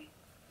fit them.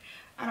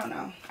 I don't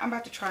know. I'm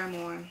about to try them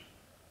on.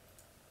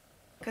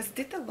 Because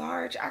did the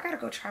large, I gotta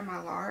go try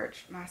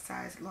my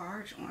size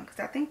large on because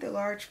I think the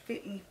large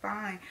fit me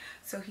fine.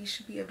 So he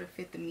should be able to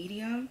fit the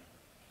medium.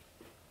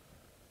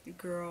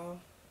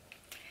 Girl,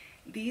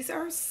 these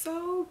are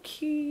so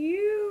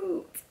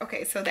cute.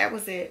 Okay, so that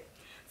was it.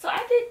 So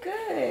I did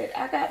good.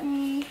 I got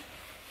me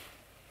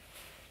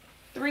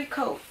 3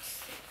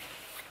 coats.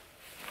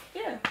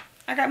 Yeah,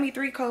 I got me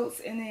 3 coats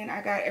and then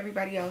I got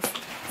everybody else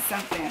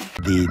something.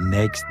 The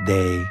next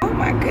day. Oh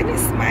my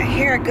goodness, my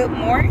hair. Good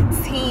morning.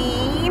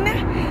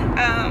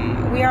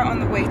 We are on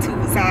the way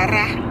to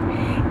Zara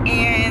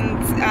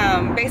and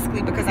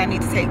basically because I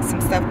need to take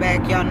some stuff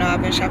back. Y'all know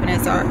I've been shopping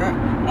at Zara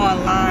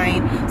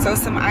online, so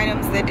some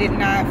items that did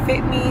not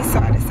fit me, so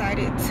I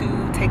decided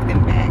to take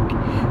them back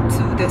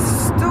to the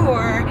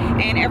store,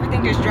 and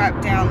everything just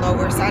dropped down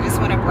lower, so I just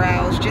want to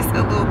browse just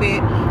a little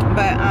bit.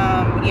 But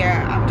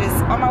yeah, I'm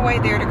just on my way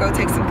there to go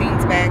take some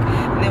things back,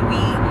 and then we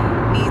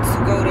need to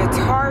go to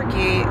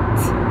Target.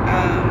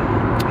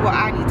 Well,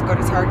 I need to go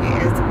to Target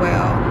as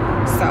well,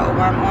 so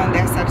while I'm on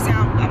that side of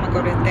town, I'm gonna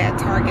go to that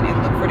Target and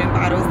look for them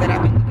bottles that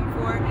I've been looking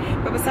for.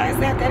 But besides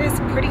that, that is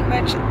pretty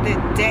much the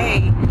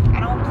day. I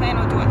don't plan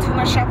on doing too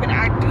much shopping.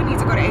 I do need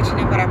to go to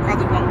H&M, but I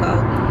probably won't go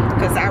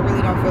because I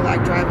really don't feel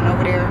like driving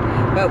over there.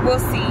 But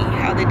we'll see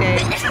how the day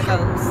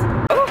goes.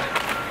 Oh.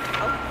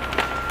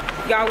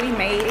 Y'all, we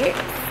made it.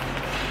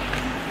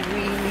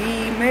 We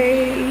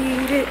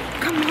made it.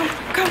 Come on,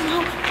 come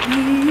on.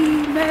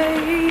 We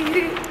made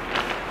it.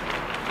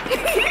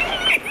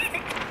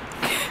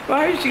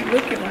 Why is she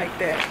looking like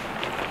that?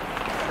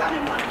 I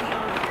didn't want to be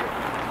on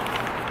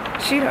here.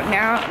 She don't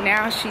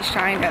now she's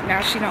shined up.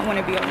 Now she don't want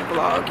to be on the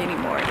vlog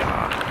anymore,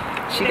 y'all.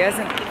 She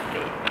doesn't.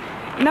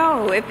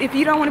 No, if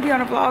you don't want to be on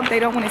the vlog, they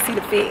don't want to see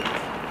the fit.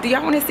 Do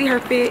y'all want to see her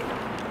fit?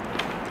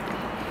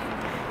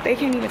 They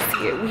can't even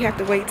see it. We have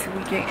to wait till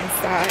we get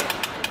inside.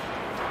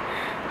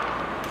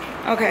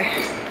 Okay.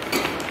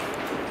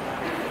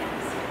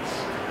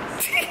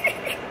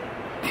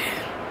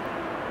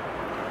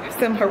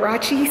 Some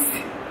Hirachis.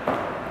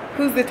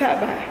 Who's the top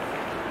by?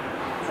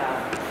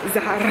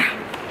 Zara.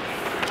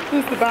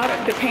 Who's the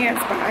bottom? The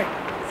pants by?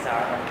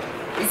 Zara.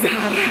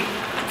 Zara.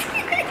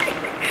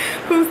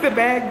 Who's the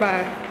bag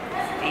by?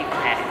 Steve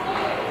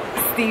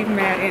Madden. Steve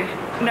Madden.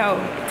 No,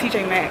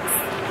 TJ Maxx.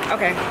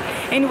 Okay.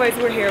 Anyways,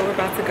 we're here. We're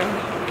about to go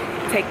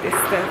take this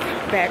stuff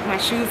back. My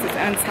shoes is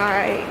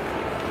untied.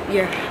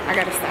 Yeah, I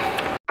gotta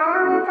stop. I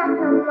don't wanna talk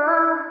no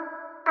more.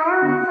 I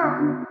don't wanna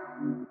talk.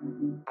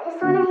 I just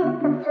wanna hit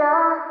the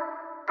floor.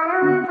 I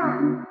don't wanna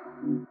talk.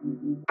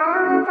 I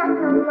don't wanna talk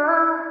no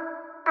more.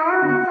 I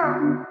don't wanna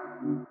talk.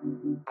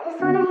 I just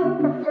wanna hit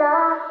the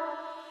floor.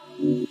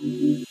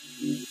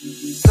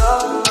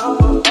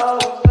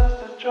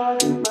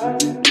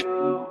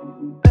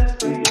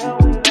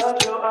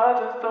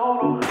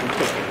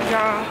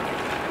 Y'all,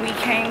 we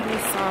came, we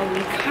saw,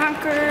 we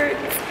conquered.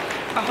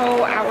 A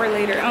whole hour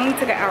later, only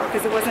took an hour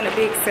because it wasn't a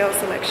big sale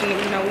selection. And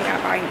you know we're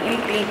not buying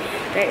anything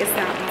that is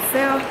not on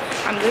sale.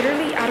 I'm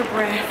literally out of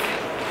breath.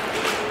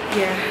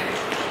 Yeah,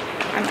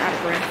 I'm out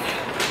of breath.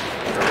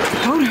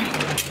 Hold on.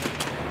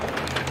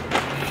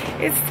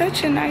 It's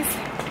such a nice...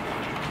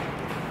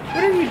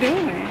 What are you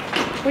doing?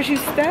 Was you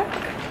stuck?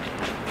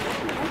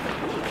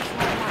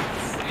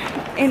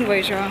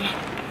 Anyways, y'all,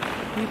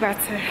 we about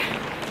to...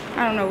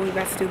 I don't know what we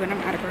about to do, but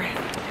I'm out of breath.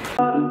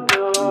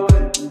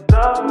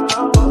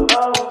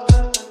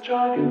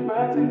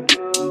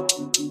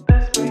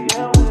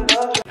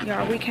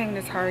 Y'all, we came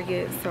to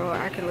Target so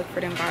I can look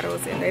for them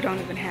bottles and they don't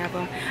even have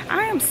them.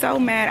 I am so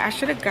mad. I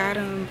should have got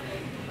them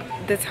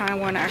the time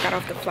when I got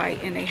off the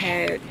flight and they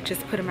had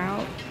just put them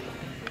out.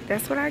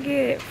 That's what I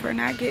get for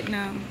not getting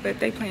them, but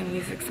they playing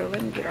music, so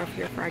let me get off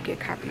here before I get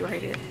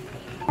copyrighted.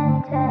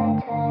 Don't make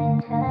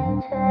me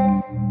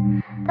try.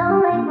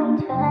 Don't make me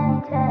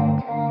try.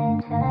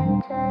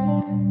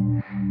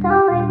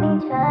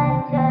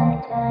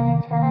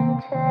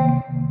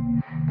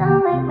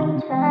 Don't make me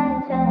try.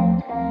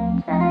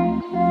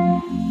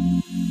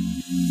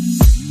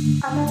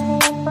 I'm ready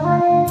for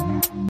it.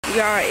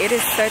 Y'all, it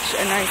is such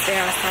a nice day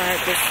outside.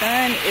 The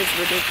sun is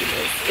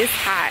ridiculous. It's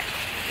hot.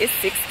 It's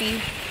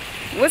 60.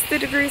 What's the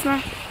degrees,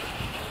 Mom?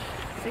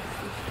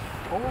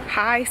 64.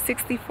 High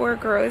 64,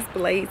 girl. It's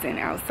blazing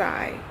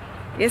outside.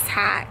 It's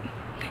hot.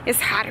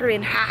 It's hotter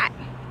and hot.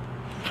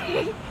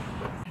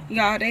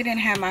 Y'all, they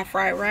didn't have my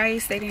fried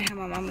rice. They didn't have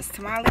my mama's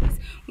tamales.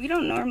 We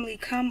don't normally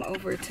come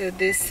over to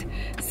this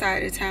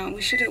side of town.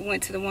 We should have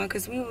went to the one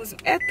because we was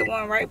at the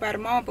one right by the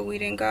mall, but we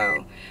didn't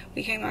go.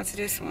 We came out to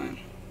this one.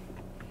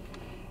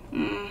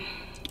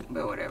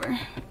 But whatever.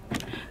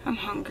 I'm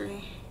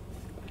hungry.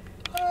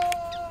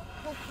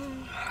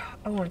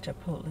 I want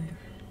Chipotle.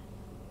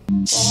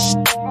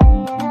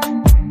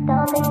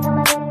 Don't think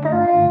I'ma get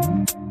through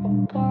this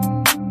again.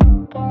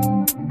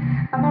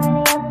 I'm not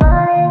really up for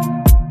it.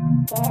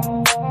 Yeah.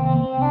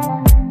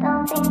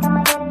 Don't think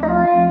I'ma get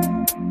through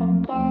this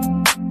again.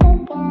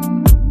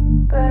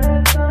 Better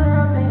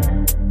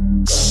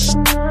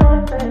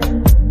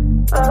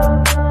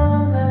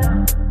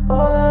time,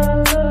 all I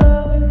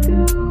love with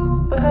you.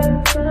 Better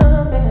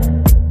time,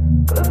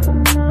 good for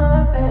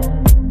nothing.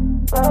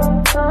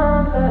 Better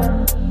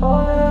time, all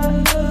I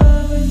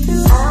love with you.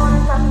 I don't wanna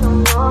talk no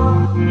more.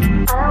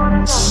 I don't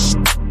wanna talk.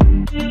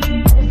 I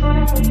just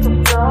wanna hit the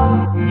floor.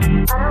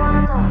 I don't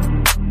wanna talk.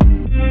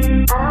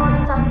 I don't wanna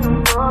talk no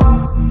more.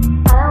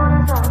 I don't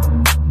wanna talk.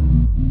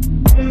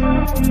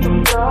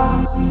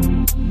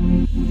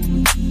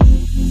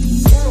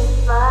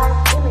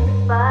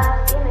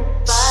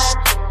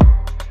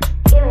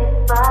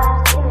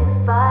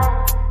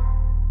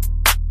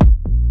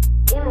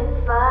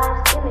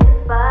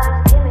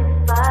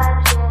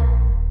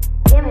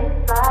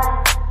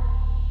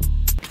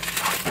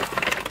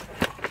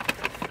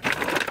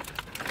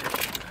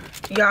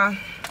 Y'all,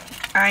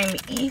 I'm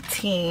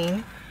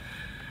eating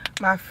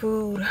my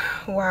food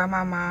while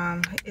my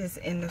mom is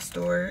in the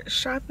store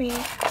shopping.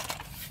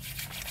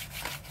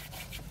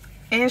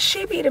 And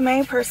she be the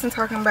main person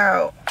talking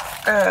about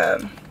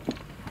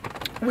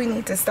we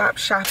need to stop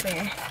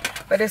shopping.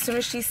 But as soon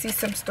as she sees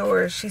some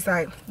stores, she's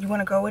like, you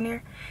want to go in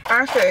there?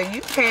 I said,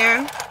 you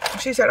can.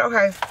 She said,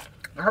 okay,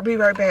 I'll be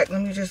right back.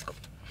 Let me just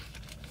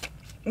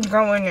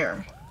go in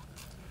there.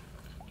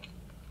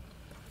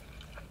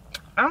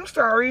 I'm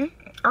sorry.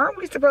 Aren't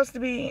we supposed to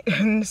be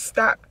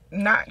stop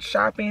not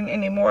shopping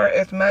anymore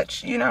as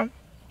much, you know?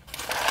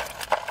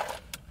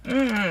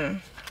 Then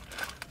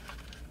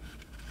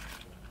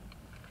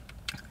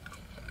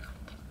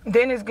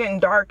it's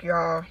getting dark,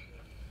 y'all.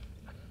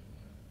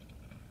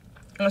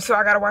 And so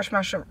I gotta watch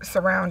my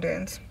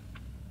surroundings.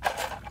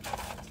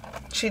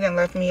 She done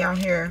left me out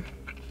here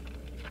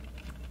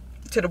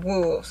to the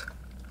wolves.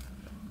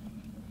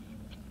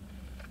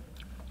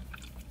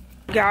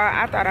 Y'all,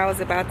 I thought I was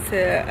about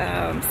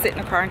to sit in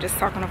the car and just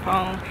talk on the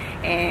phone,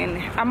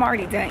 and I'm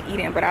already done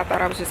eating, but I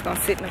thought I was just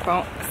gonna sit in the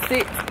car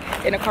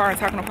and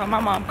talk on the phone. My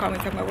mom called me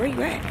talking about, where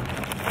you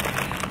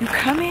at? You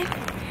coming?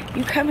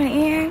 You coming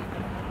in?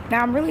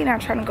 Now I'm really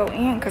not trying to go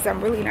in because I'm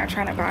really not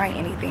trying to buy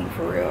anything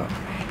for real.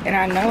 And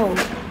I know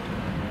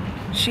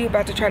she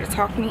about to try to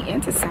talk me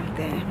into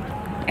something,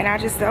 and I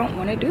just don't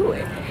want to do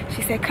it.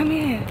 She said, come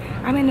in.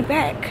 I'm in the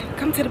back.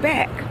 Come to the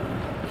back.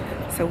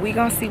 So we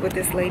gonna see what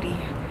this lady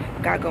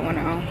got going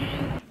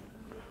on.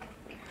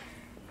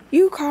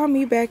 You call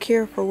me back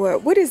here for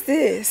what? What is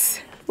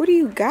this? What do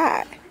you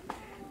got?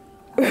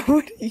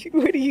 What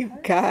do you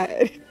got?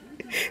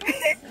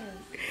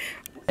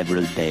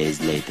 Several days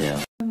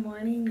later. Good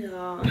morning,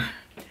 y'all.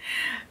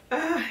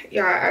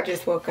 Y'all, I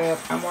just woke up.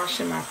 I'm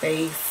washing my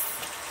face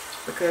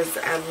because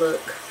I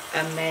look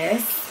a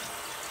mess.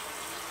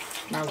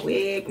 My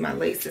wig, my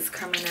lace is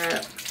coming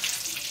up.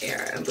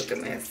 Yeah, I look a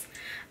mess.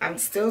 I'm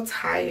still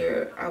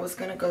tired. I was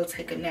gonna go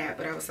take a nap,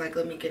 but I was like,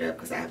 let me get up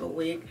because I have a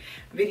wig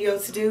video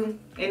to do.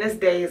 And it's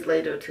days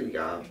later too,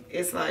 y'all.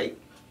 It's like,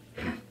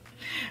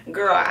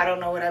 girl, I don't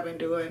know what I've been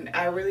doing.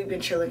 I really been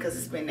chilling because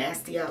it's been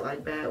nasty out,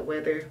 like bad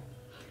weather.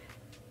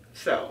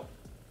 So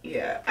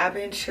yeah, I've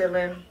been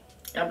chilling.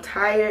 I'm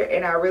tired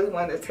and I really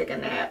wanted to take a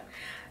nap.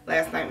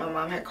 Last night my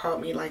mom had called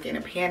me like in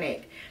a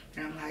panic,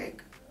 and I'm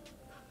like,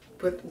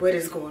 what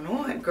is going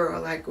on, girl?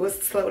 Like,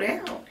 what's slow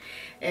down?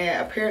 And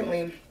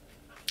apparently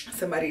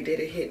somebody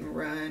did a hit and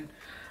run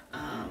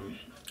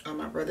on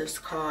my brother's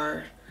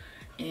car,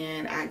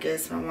 and I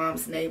guess my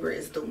mom's neighbor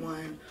is the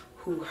one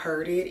who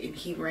heard it, and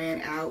he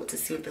ran out to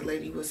see if the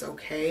lady was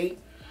okay.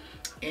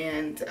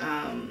 And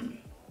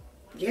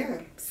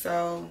yeah,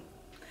 so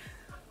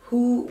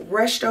who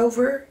rushed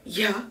over?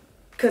 Yeah,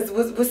 because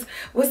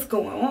what's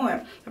going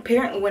on?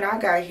 Apparently when I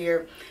got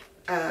here,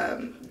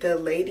 the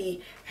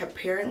lady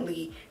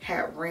apparently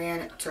had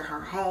ran to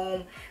her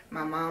home.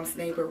 My mom's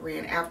neighbor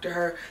ran after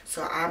her,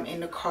 so I'm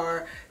in the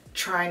car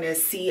trying to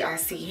see. I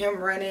see him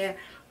running.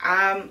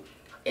 My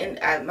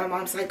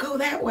mom's like, go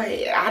that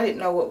way. I didn't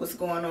know what was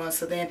going on,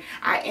 so then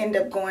I end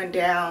up going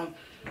down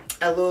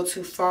a little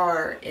too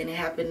far, and it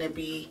happened to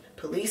be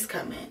police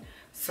coming.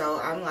 So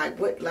I'm like,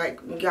 what? Like,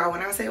 y'all,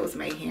 when I say it was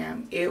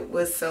mayhem, it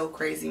was so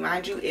crazy.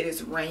 Mind you, it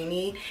is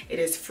rainy. It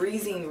is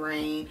freezing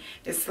rain.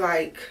 It's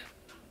like,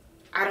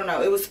 I don't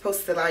know, it was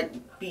supposed to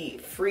like be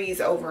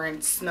freeze over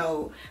and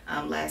snow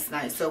last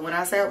night. So when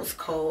I say it was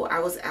cold, I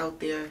was out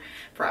there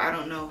for I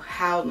don't know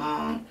how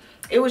long.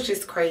 It was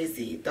just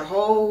crazy. The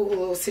whole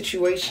little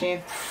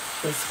situation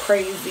was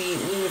crazy.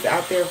 We was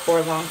out there for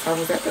a long time.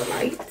 Was that the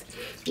light?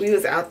 We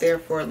was out there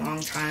for a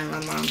long time.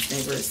 My mom's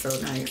neighbor is so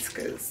nice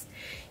because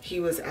he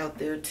was out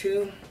there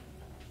too,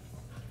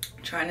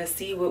 trying to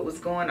see what was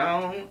going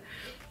on.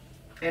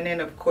 And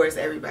then of course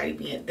everybody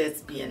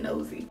being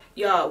nosy.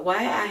 Y'all, why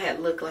I had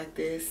looked like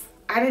this,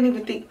 I didn't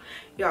even think,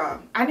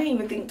 y'all, I didn't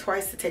even think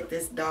twice to take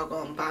this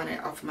doggone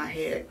bonnet off my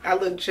head. I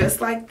look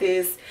just like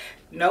this,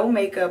 no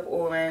makeup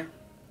on,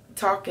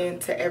 talking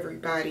to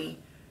everybody,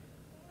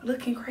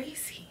 looking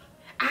crazy.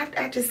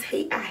 I just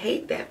hate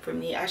that for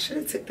me. I should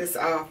have took this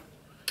off.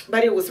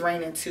 But it was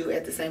raining too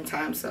at the same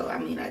time, so I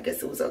mean, I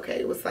guess it was okay.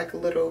 It was like a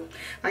little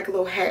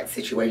hat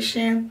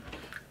situation.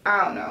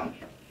 I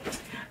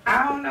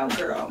don't know,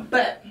 girl.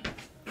 But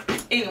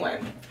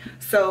anyway,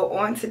 so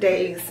on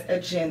today's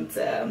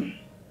agenda,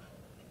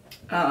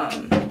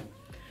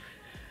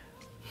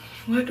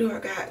 what do I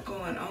got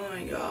going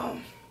on, y'all?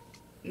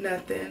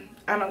 Nothing.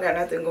 I don't got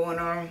nothing going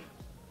on.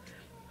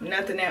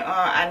 Nothing at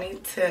all. I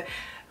need to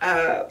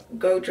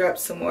go drop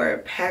some more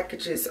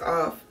packages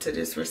off to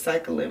this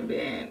recycling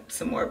bin,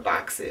 some more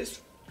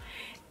boxes.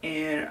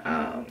 And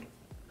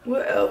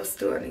what else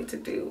do I need to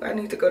do? I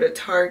need to go to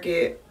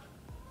Target.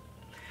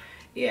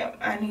 Yeah,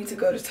 I need to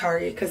go to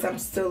Target because I'm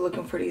still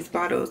looking for these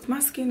bottles. My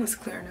skin is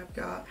clearing up,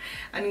 y'all.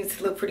 I need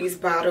to look for these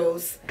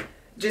bottles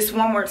just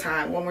one more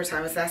time.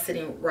 It's not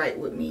sitting right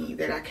with me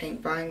that I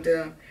can't find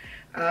them.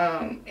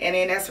 And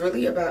then that's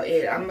really about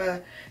it. I'm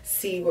gonna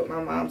see what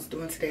my mom's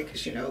doing today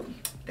because, you know,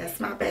 that's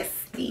my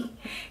bestie.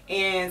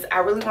 And I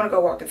really want to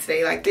go walking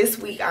today. Like this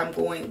week I'm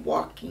going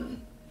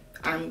walking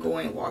I'm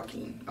going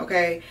walking,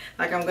 okay?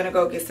 Like, I'm gonna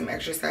go get some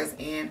exercise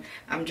in.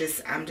 I'm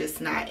just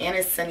not. And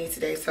it's sunny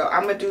today, so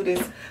I'm gonna do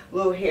this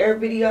little hair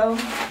video.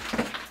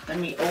 Let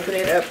me open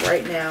it up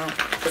right now,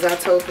 because I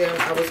told them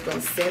I was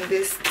gonna send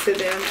this to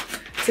them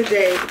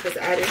today, because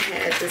I didn't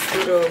have this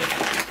little,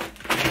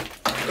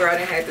 girl, I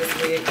didn't have this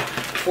wig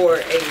for a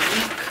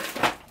week.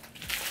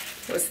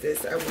 What's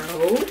this? A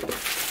robe?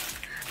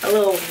 A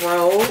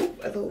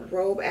little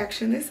robe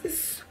action. This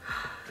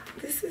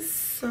is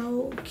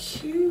so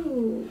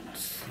cute.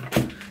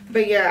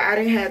 But yeah, I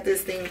didn't have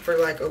this thing for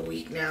like a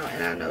week now,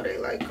 and I know they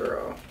like,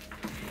 girl,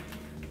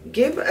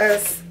 give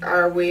us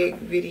our wig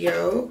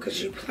video,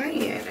 because you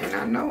playing, and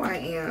I know I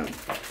am.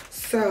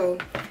 So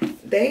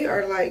they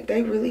are like,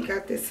 they really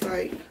got this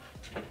like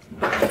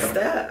boxed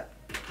up.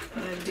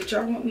 Did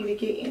y'all want me to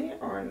get in it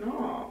or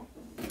no?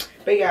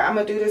 But yeah, I'm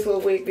gonna do this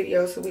little wig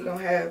video, so we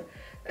gonna have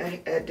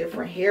a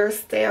different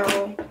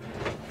hairstyle.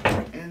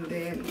 And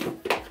then,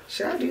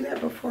 should I do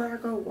that before I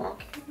go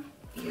walking?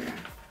 Yeah,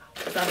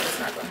 because I'm just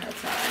not gonna have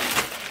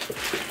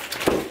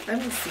time.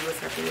 Let me see what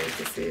type of wig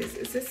this is.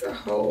 Is this a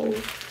whole,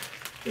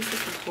 this is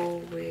a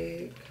whole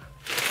wig?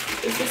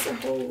 Is this a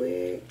whole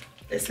wig?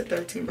 It's a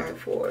 13 by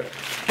 4.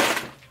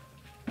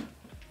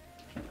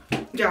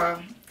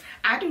 Y'all,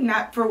 I do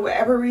not, for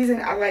whatever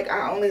reason,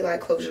 I only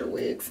like closure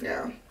wigs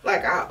now.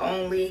 Like, I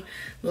only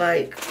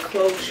like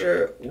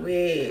closure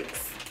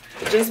wigs.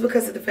 Just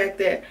because of the fact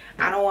that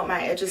I don't want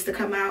my edges to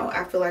come out.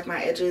 I feel like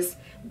my edges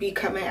be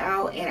coming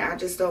out, and I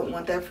just don't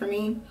want that for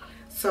me.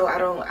 So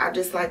I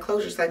just like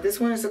closures. Like, this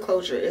one is a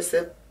closure. It's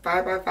a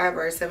 5 by 5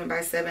 or a 7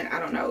 by 7. I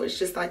don't know. It's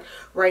just like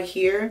right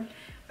here.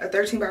 A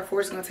 13 by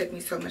 4 is gonna take me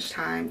so much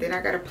time. Then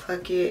I gotta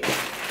pluck it.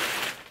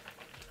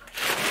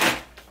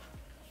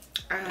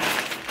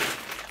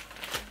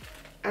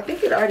 I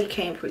think it already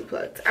came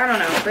pre-plucked. I don't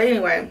know. But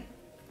anyway,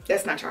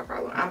 that's not your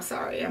problem. I'm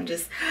sorry. I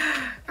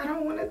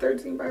don't want a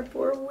 13 by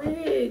 4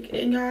 wig.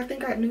 And y'all, I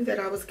think I knew that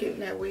I was getting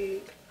that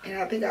wig. And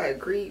I think I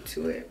agreed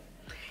to it.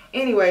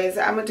 Anyways,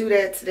 I'm gonna do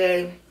that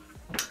today.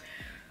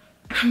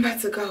 I'm about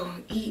to go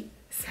eat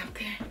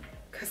something,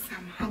 because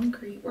I'm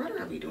hungry. Why do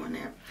I be doing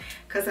that?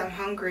 Because I'm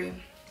hungry.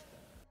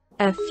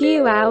 A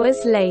few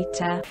hours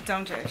later.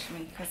 Don't judge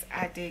me, because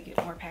I did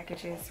get more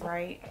packages,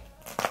 right?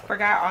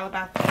 Forgot all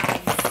about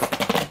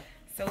these.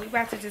 So we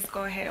about to just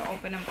go ahead and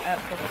open them up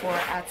before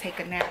I take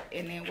a nap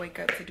and then wake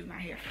up to do my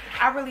hair.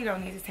 I really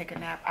don't need to take a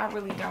nap. I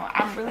really don't.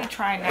 I'm really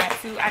trying not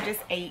to. I just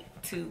ate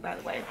too, by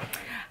the way.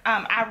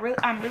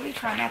 I'm really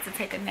trying not to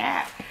take a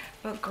nap.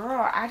 But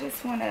girl, I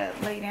just want to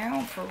lay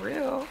down for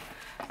real.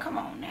 Come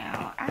on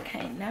now. I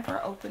can't never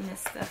open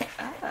this stuff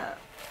up.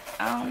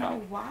 I don't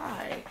know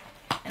why.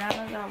 And I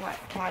know y'all like,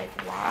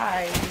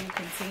 why do you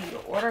continue to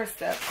order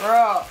stuff?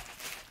 Girl,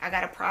 I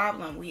got a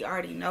problem. We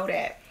already know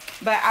that.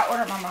 But I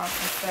ordered my mom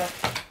some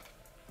stuff.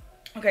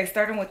 Okay,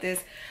 starting with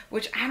this,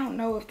 which I don't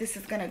know if this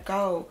is going to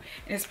go.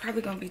 And it's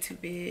probably going to be too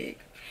big.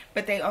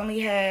 But they only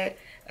had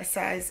a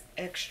size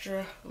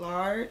extra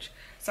large.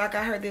 So I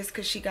got her this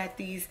because she got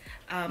these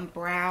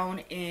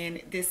brown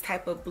and this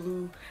type of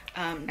blue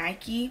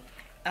Nike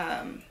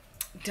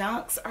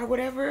dunks or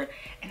whatever.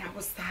 And I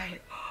was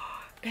like,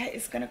 oh, that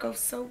is going to go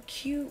so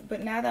cute.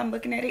 But now that I'm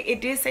looking at it,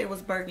 it did say it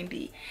was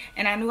burgundy.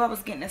 And I knew I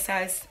was getting a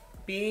size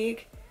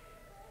big.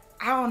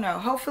 I don't know.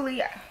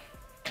 Hopefully, I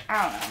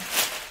don't know.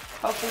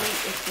 Hopefully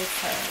it's just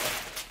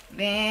her.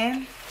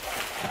 Then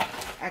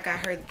I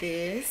got her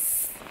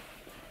this.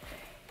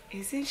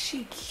 Isn't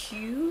she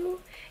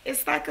cute?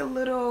 It's like a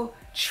little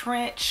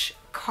trench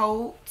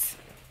coat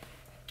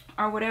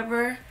or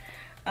whatever.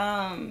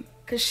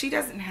 Cause she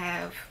doesn't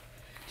have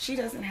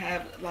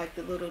like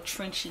the little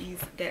trenchies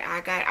that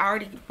I got. I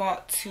already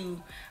bought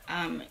 2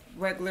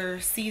 regular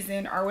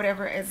season or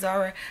whatever at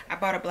Zara. I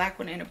bought a black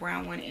one and a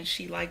brown one, and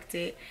she liked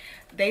it.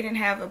 They didn't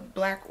have a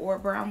black or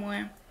brown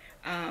one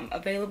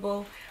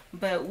available,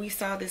 but we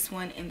saw this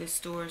one in the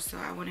store, so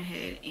I went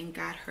ahead and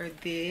got her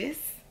this.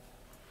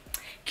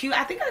 Cute.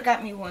 I think I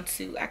got me one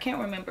too. I can't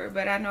remember,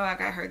 but I know I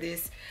got her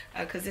this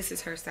because this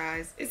is her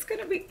size. It's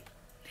gonna be,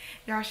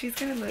 y'all, she's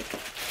gonna look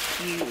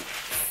cute.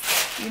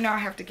 You know I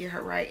have to get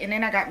her right. And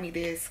then I got me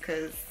this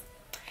because,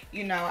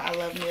 you know, I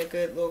love me a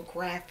good little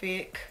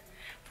graphic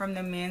from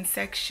the men's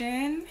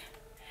section.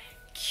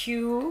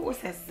 Cute. What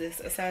size is this?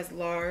 A size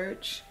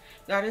large.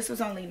 Y'all, this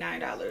was only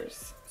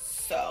 $9.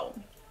 So,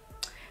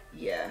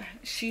 yeah,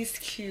 she's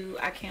cute.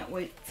 I can't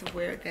wait to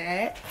wear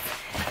that.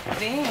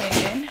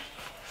 Then,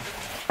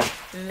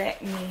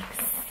 let me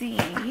see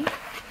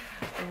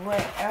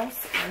what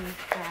else we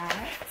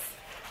got.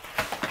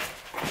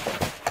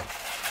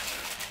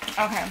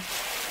 Okay.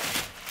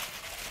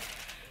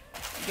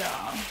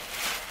 Y'all,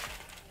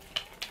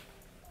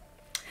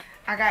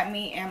 I got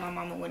me and my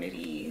mama one of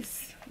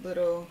these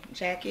little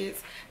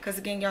jackets because,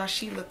 again, y'all,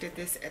 she looked at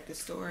this at the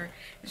store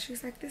and she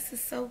was like, this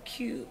is so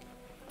cute.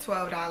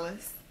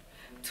 $12.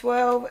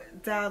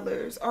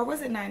 Or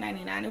was it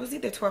 $9.99? It was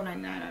either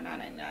 $12.99 or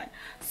 $9.99.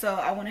 So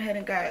I went ahead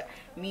and got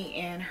me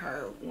and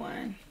her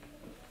one.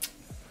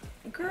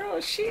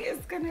 Girl, she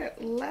is gonna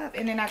love.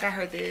 And then I got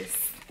her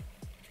this.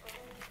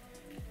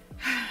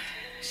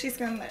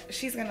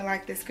 she's gonna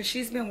like this because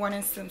she's been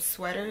wanting some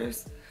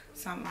sweaters.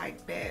 So I'm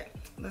like, bet,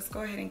 let's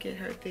go ahead and get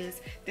her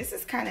this. This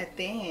is kind of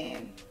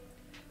thin.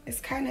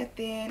 It's kind of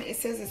thin. It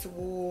says it's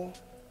wool.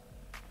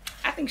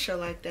 I think she'll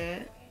like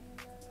that.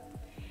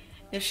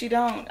 If she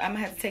don't, I'm gonna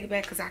have to take it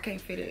back because I can't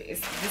fit it.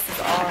 This is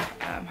all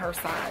her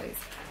size.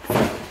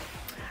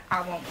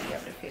 I won't be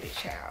able to fit it,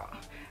 child.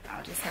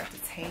 I'll just have to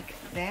take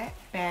that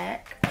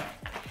back.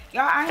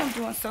 Y'all, I am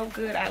doing so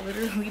good. I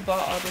literally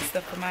bought all this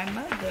stuff for my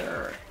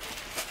mother.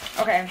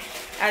 Okay,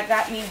 I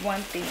got me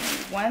one thing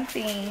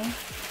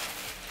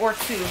or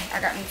two. I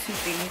got me two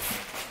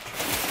things.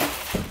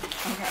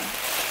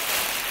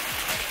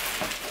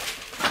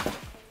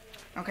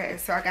 Okay,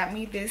 so I got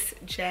me this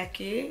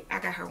jacket. I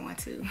got her one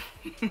too.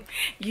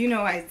 You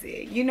know I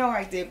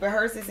did, but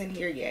hers isn't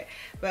here yet.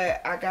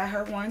 But I got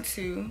her one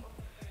too.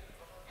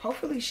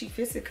 Hopefully she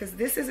fits it because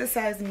this is a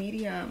size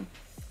medium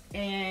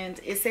and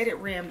it said it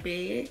ran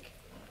big.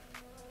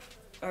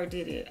 Or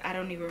did it? I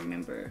don't even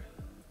remember.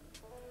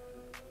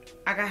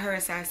 I got her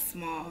a size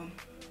small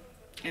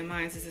and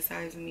mine is a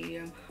size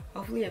medium.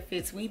 Hopefully it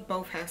fits. We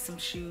both have some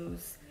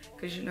shoes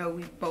because you know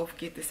we both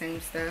get the same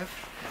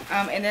stuff.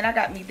 And then I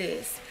got me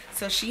this.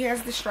 So she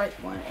has the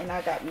striped one and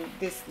I got me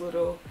this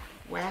little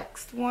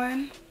waxed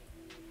one.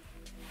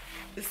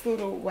 This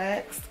little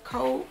waxed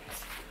coat.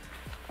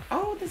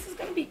 Oh, this is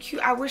gonna be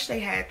cute. I wish they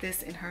had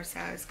this in her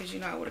size because you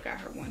know I would have got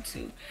her one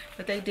too.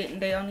 But they didn't.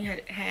 They only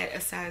had a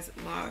size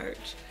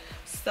large.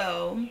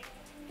 So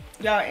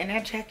y'all, and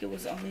that jacket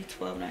was only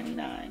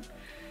 $12.99.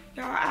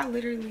 Y'all, I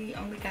literally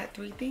only got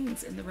 3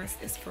 things and the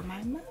rest is for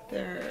my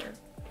mother.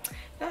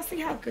 Y'all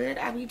see how good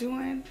I be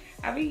doing?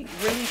 I be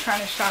really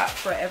trying to shop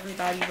for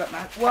everybody but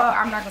well,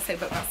 I'm not gonna say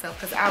but myself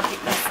because I'll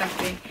get me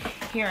something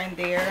here and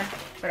there,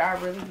 but I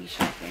really be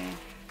shopping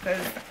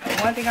because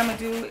one thing I'm gonna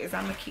do is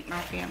I'm gonna keep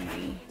my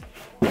family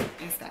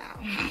in style.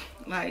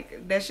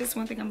 Like, that's just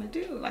one thing I'm gonna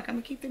do. Like, I'm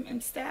gonna keep them in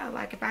style.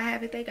 Like, if I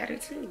have it, they got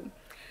it too.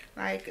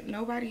 Like,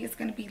 nobody is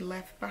gonna be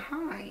left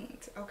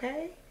behind,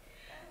 okay?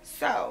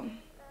 So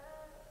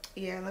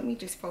yeah, let me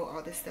just fold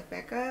all this stuff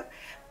back up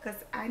because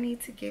I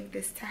need to give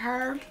this to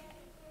her.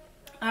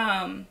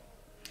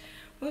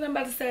 What I'm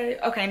about to say,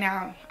 okay,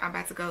 now I'm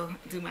about to go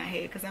do my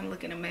head because I'm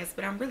looking a mess,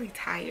 but I'm really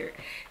tired,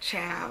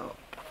 child.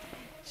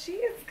 She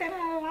is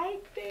gonna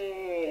like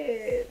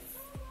this.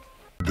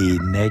 The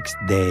next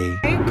day.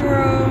 Hey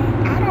girl,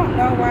 I don't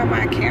know why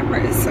my camera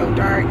is so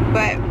dark,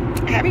 but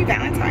happy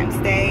Valentine's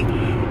Day.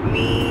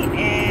 Me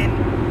and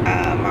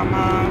my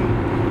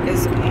mom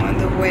is on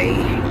the way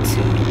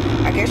to,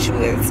 I guess you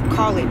would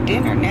call it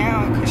dinner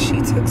now because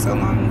she took so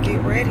long to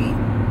get ready.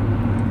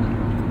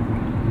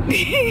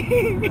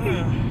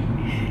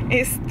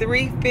 It's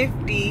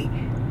 3:50.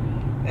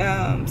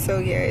 So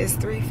yeah, it's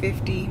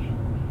 3:50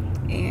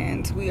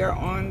 and we are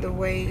on the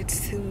way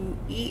to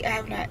eat. I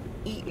have not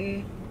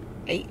eaten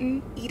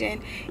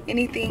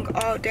anything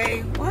all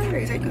day. Why are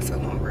they taking so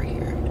long right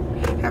here?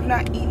 I have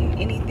not eaten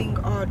anything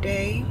all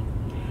day,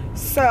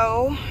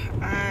 so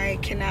I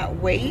cannot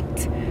wait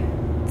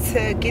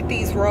to get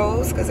these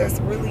rolls because that's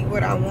really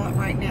what I want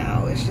right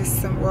now. It's just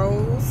some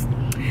rolls.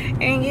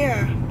 And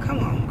yeah, come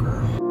on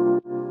girl.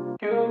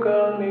 You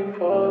got me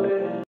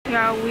falling.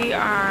 Y'all, we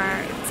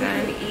are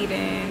done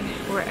eating.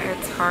 We're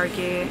at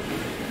Target.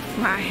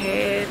 My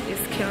head is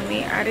killing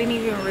me. I didn't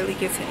even really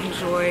get to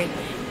enjoy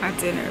my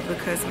dinner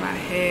because my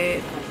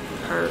head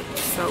hurt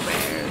so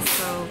bad.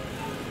 So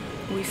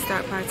we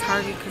stopped by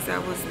Target because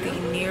that was the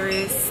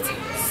nearest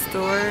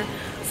store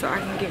so I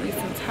can get me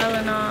some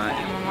Tylenol.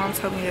 And my mom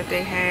told me that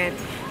they had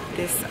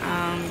this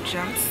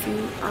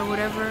jumpsuit or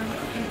whatever.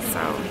 So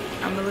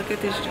I'm gonna look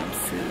at this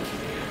jumpsuit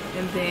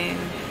and then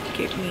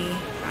get me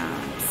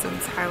some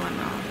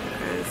Tylenol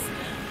because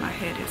my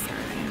head is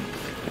hurting.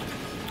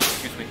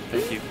 Excuse me,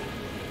 thank you.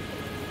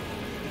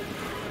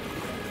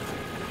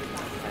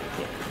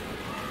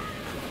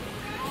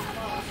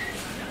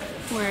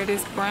 Where,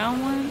 this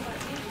brown one?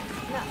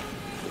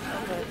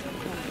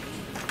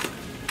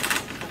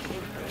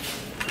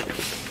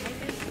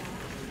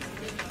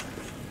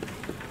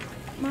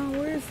 Mom,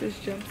 where is this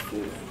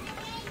jumpsuit?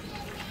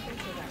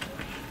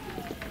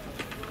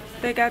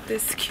 They got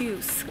this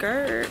cute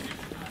skirt.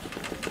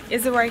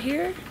 Is it right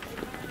here?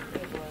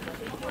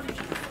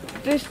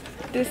 This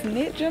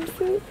knit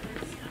jumpsuit?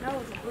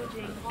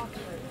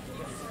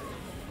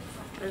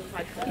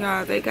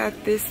 Y'all, they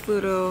got this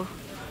little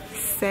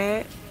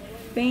set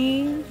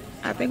thing.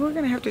 I think we're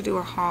gonna have to do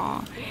a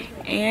haul.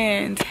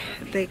 And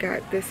they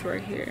got this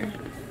right here.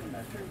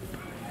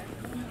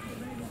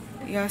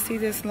 Y'all see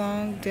this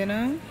long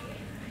denim?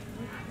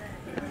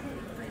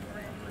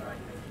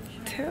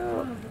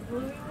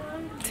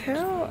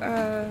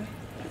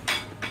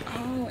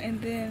 Oh,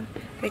 and then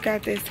they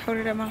got this. Hold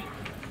it up, Mom.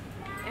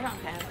 They don't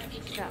have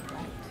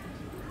ShopRite.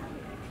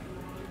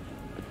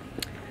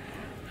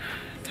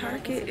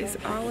 Target is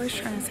always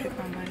trying to take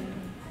my money.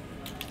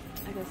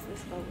 I guess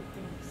this goes with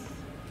this.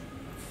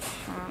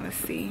 Let's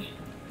see.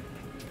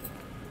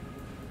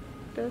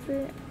 Does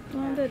it?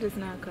 No, that does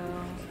not go.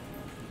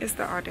 It's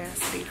the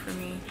audacity for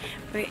me.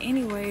 But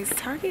anyways,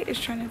 Target is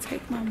trying to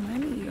take my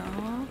money,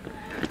 y'all.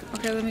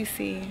 Okay, let me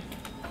see.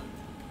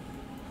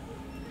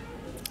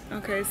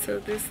 Okay, so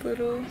this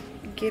little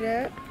get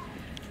up.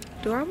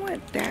 Do I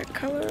want that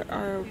color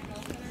or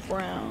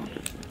brown?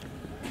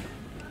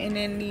 And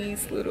then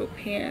these little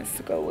pants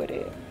to go with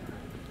it.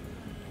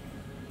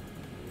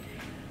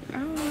 I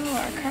don't know.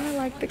 I kind of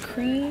like the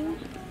cream.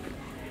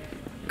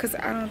 Because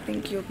I don't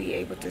think you'll be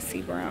able to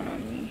see brown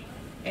on me.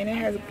 And it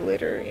has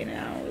glitter in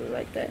it. I don't really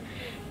like that.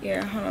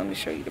 Yeah, hold on. Let me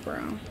show you the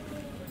brown.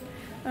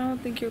 I don't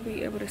think you'll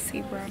be able to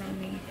see brown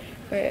on me.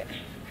 But,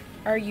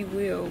 or you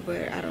will,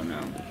 but I don't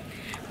know.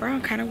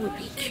 Brown kind of would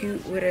be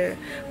cute with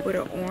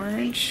an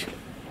orange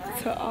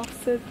to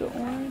offset the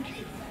orange.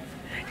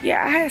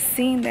 Yeah, I had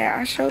seen that.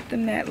 I showed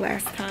them that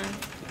last time.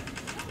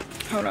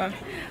 Hold on.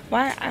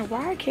 Why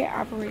I can't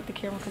operate the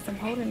camera? Because I'm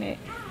holding it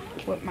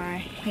with my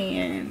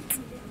hand.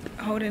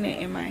 Holding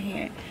it in my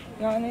hand.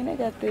 Y'all, and then I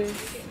got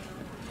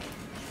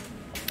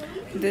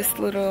this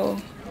little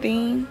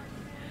thing.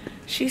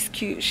 She's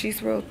cute.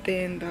 She's real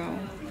thin though.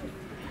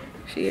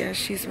 Yeah,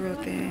 she's real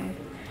thin.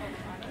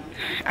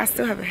 I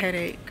still have a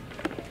headache.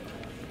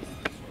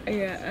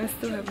 Yeah, I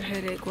still have a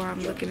headache while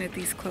I'm looking at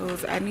these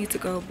clothes. I need to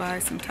go buy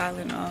some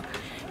Tylenol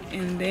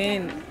and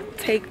then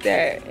take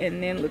that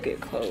and then look at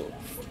clothes.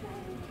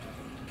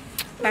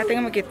 But I think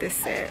I'm gonna get this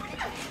set.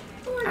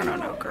 I don't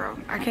know, girl.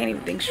 I can't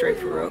even think straight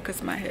for real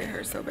because my head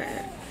hurts so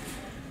bad.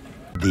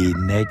 The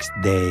next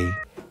day.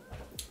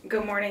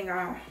 Good morning,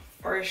 y'all.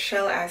 Or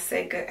shall I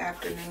say good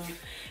afternoon.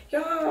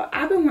 Y'all,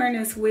 I've been wearing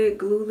this wig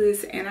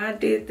glueless and I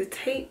did the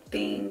tape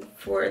thing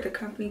for the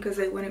company because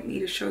they wanted me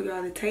to show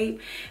y'all the tape.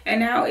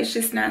 And now it's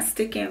just not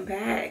sticking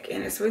back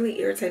and it's really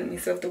irritating me.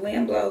 So if the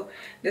wind blow,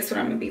 this is what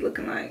I'm going to be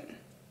looking like.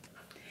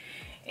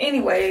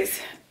 Anyways,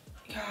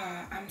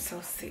 y'all, I'm so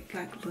sick.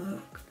 Like,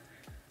 look.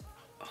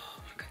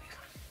 Oh my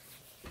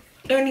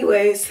goodness.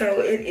 Anyways,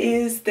 so it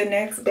is the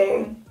next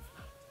day.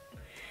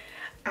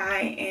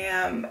 I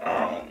am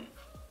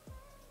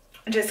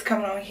just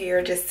coming on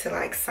here just to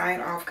like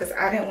sign off because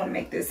I didn't want to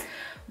make this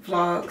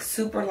vlog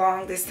super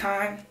long this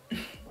time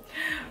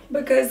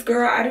because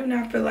girl, I do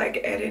not feel like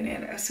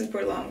editing a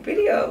super long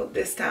video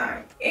this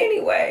time.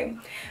 Anyway,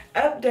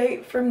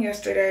 update from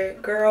yesterday,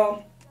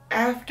 girl.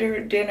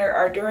 After dinner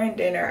or during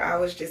dinner, I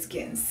was just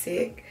getting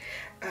sick.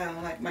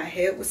 Like my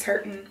head was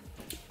hurting.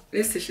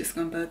 This is just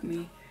gonna bug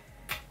me.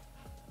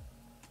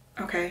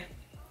 Okay,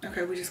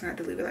 we're just gonna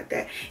have to leave it like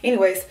that.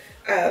 Anyways,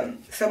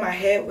 so my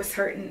head was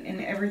hurting and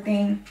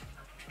everything.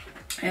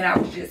 And I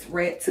was just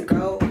ready to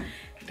go.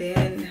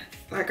 Then,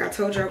 like I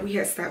told y'all, we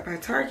had stopped by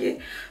Target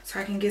so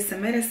I can get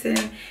some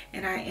medicine.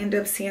 And I end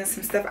up seeing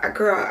some stuff.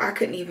 Girl, I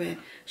couldn't even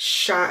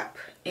shop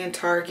in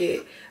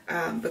Target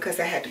because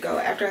I had to go.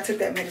 After I took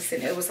that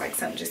medicine, it was like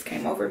something just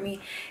came over me.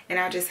 And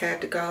I just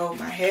had to go.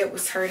 My head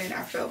was hurting.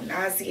 I felt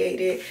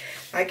nauseated.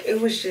 Like,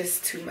 it was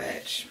just too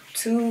much.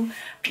 Too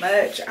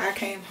much. I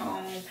came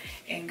home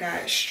and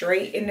got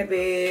straight in the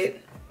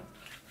bed.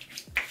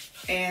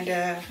 And,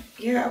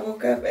 yeah, I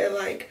woke up at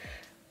like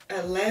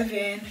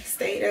 11,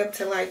 stayed up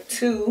to like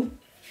 2,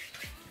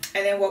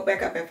 and then woke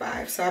back up at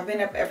 5. So I've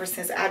been up ever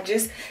since.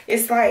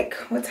 It's like,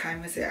 what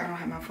time is it? I don't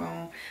have my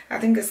phone. I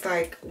think it's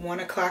like 1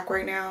 o'clock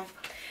right now.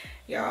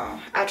 Y'all,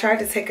 I tried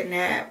to take a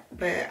nap,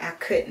 but I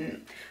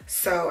couldn't.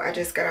 So I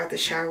just got out the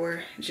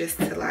shower just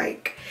to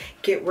like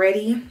get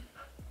ready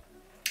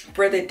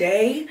for the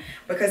day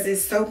because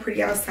it's so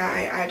pretty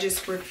outside. I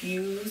just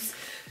refuse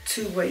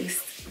to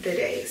waste the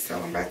day. So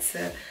I'm about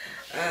to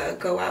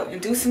go out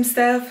and do some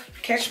stuff.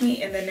 Catch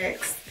me in the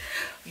next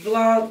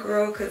vlog,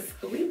 girl, because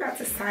we about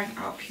to sign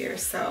off here.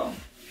 So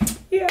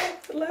yeah,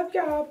 love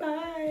y'all.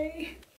 Bye.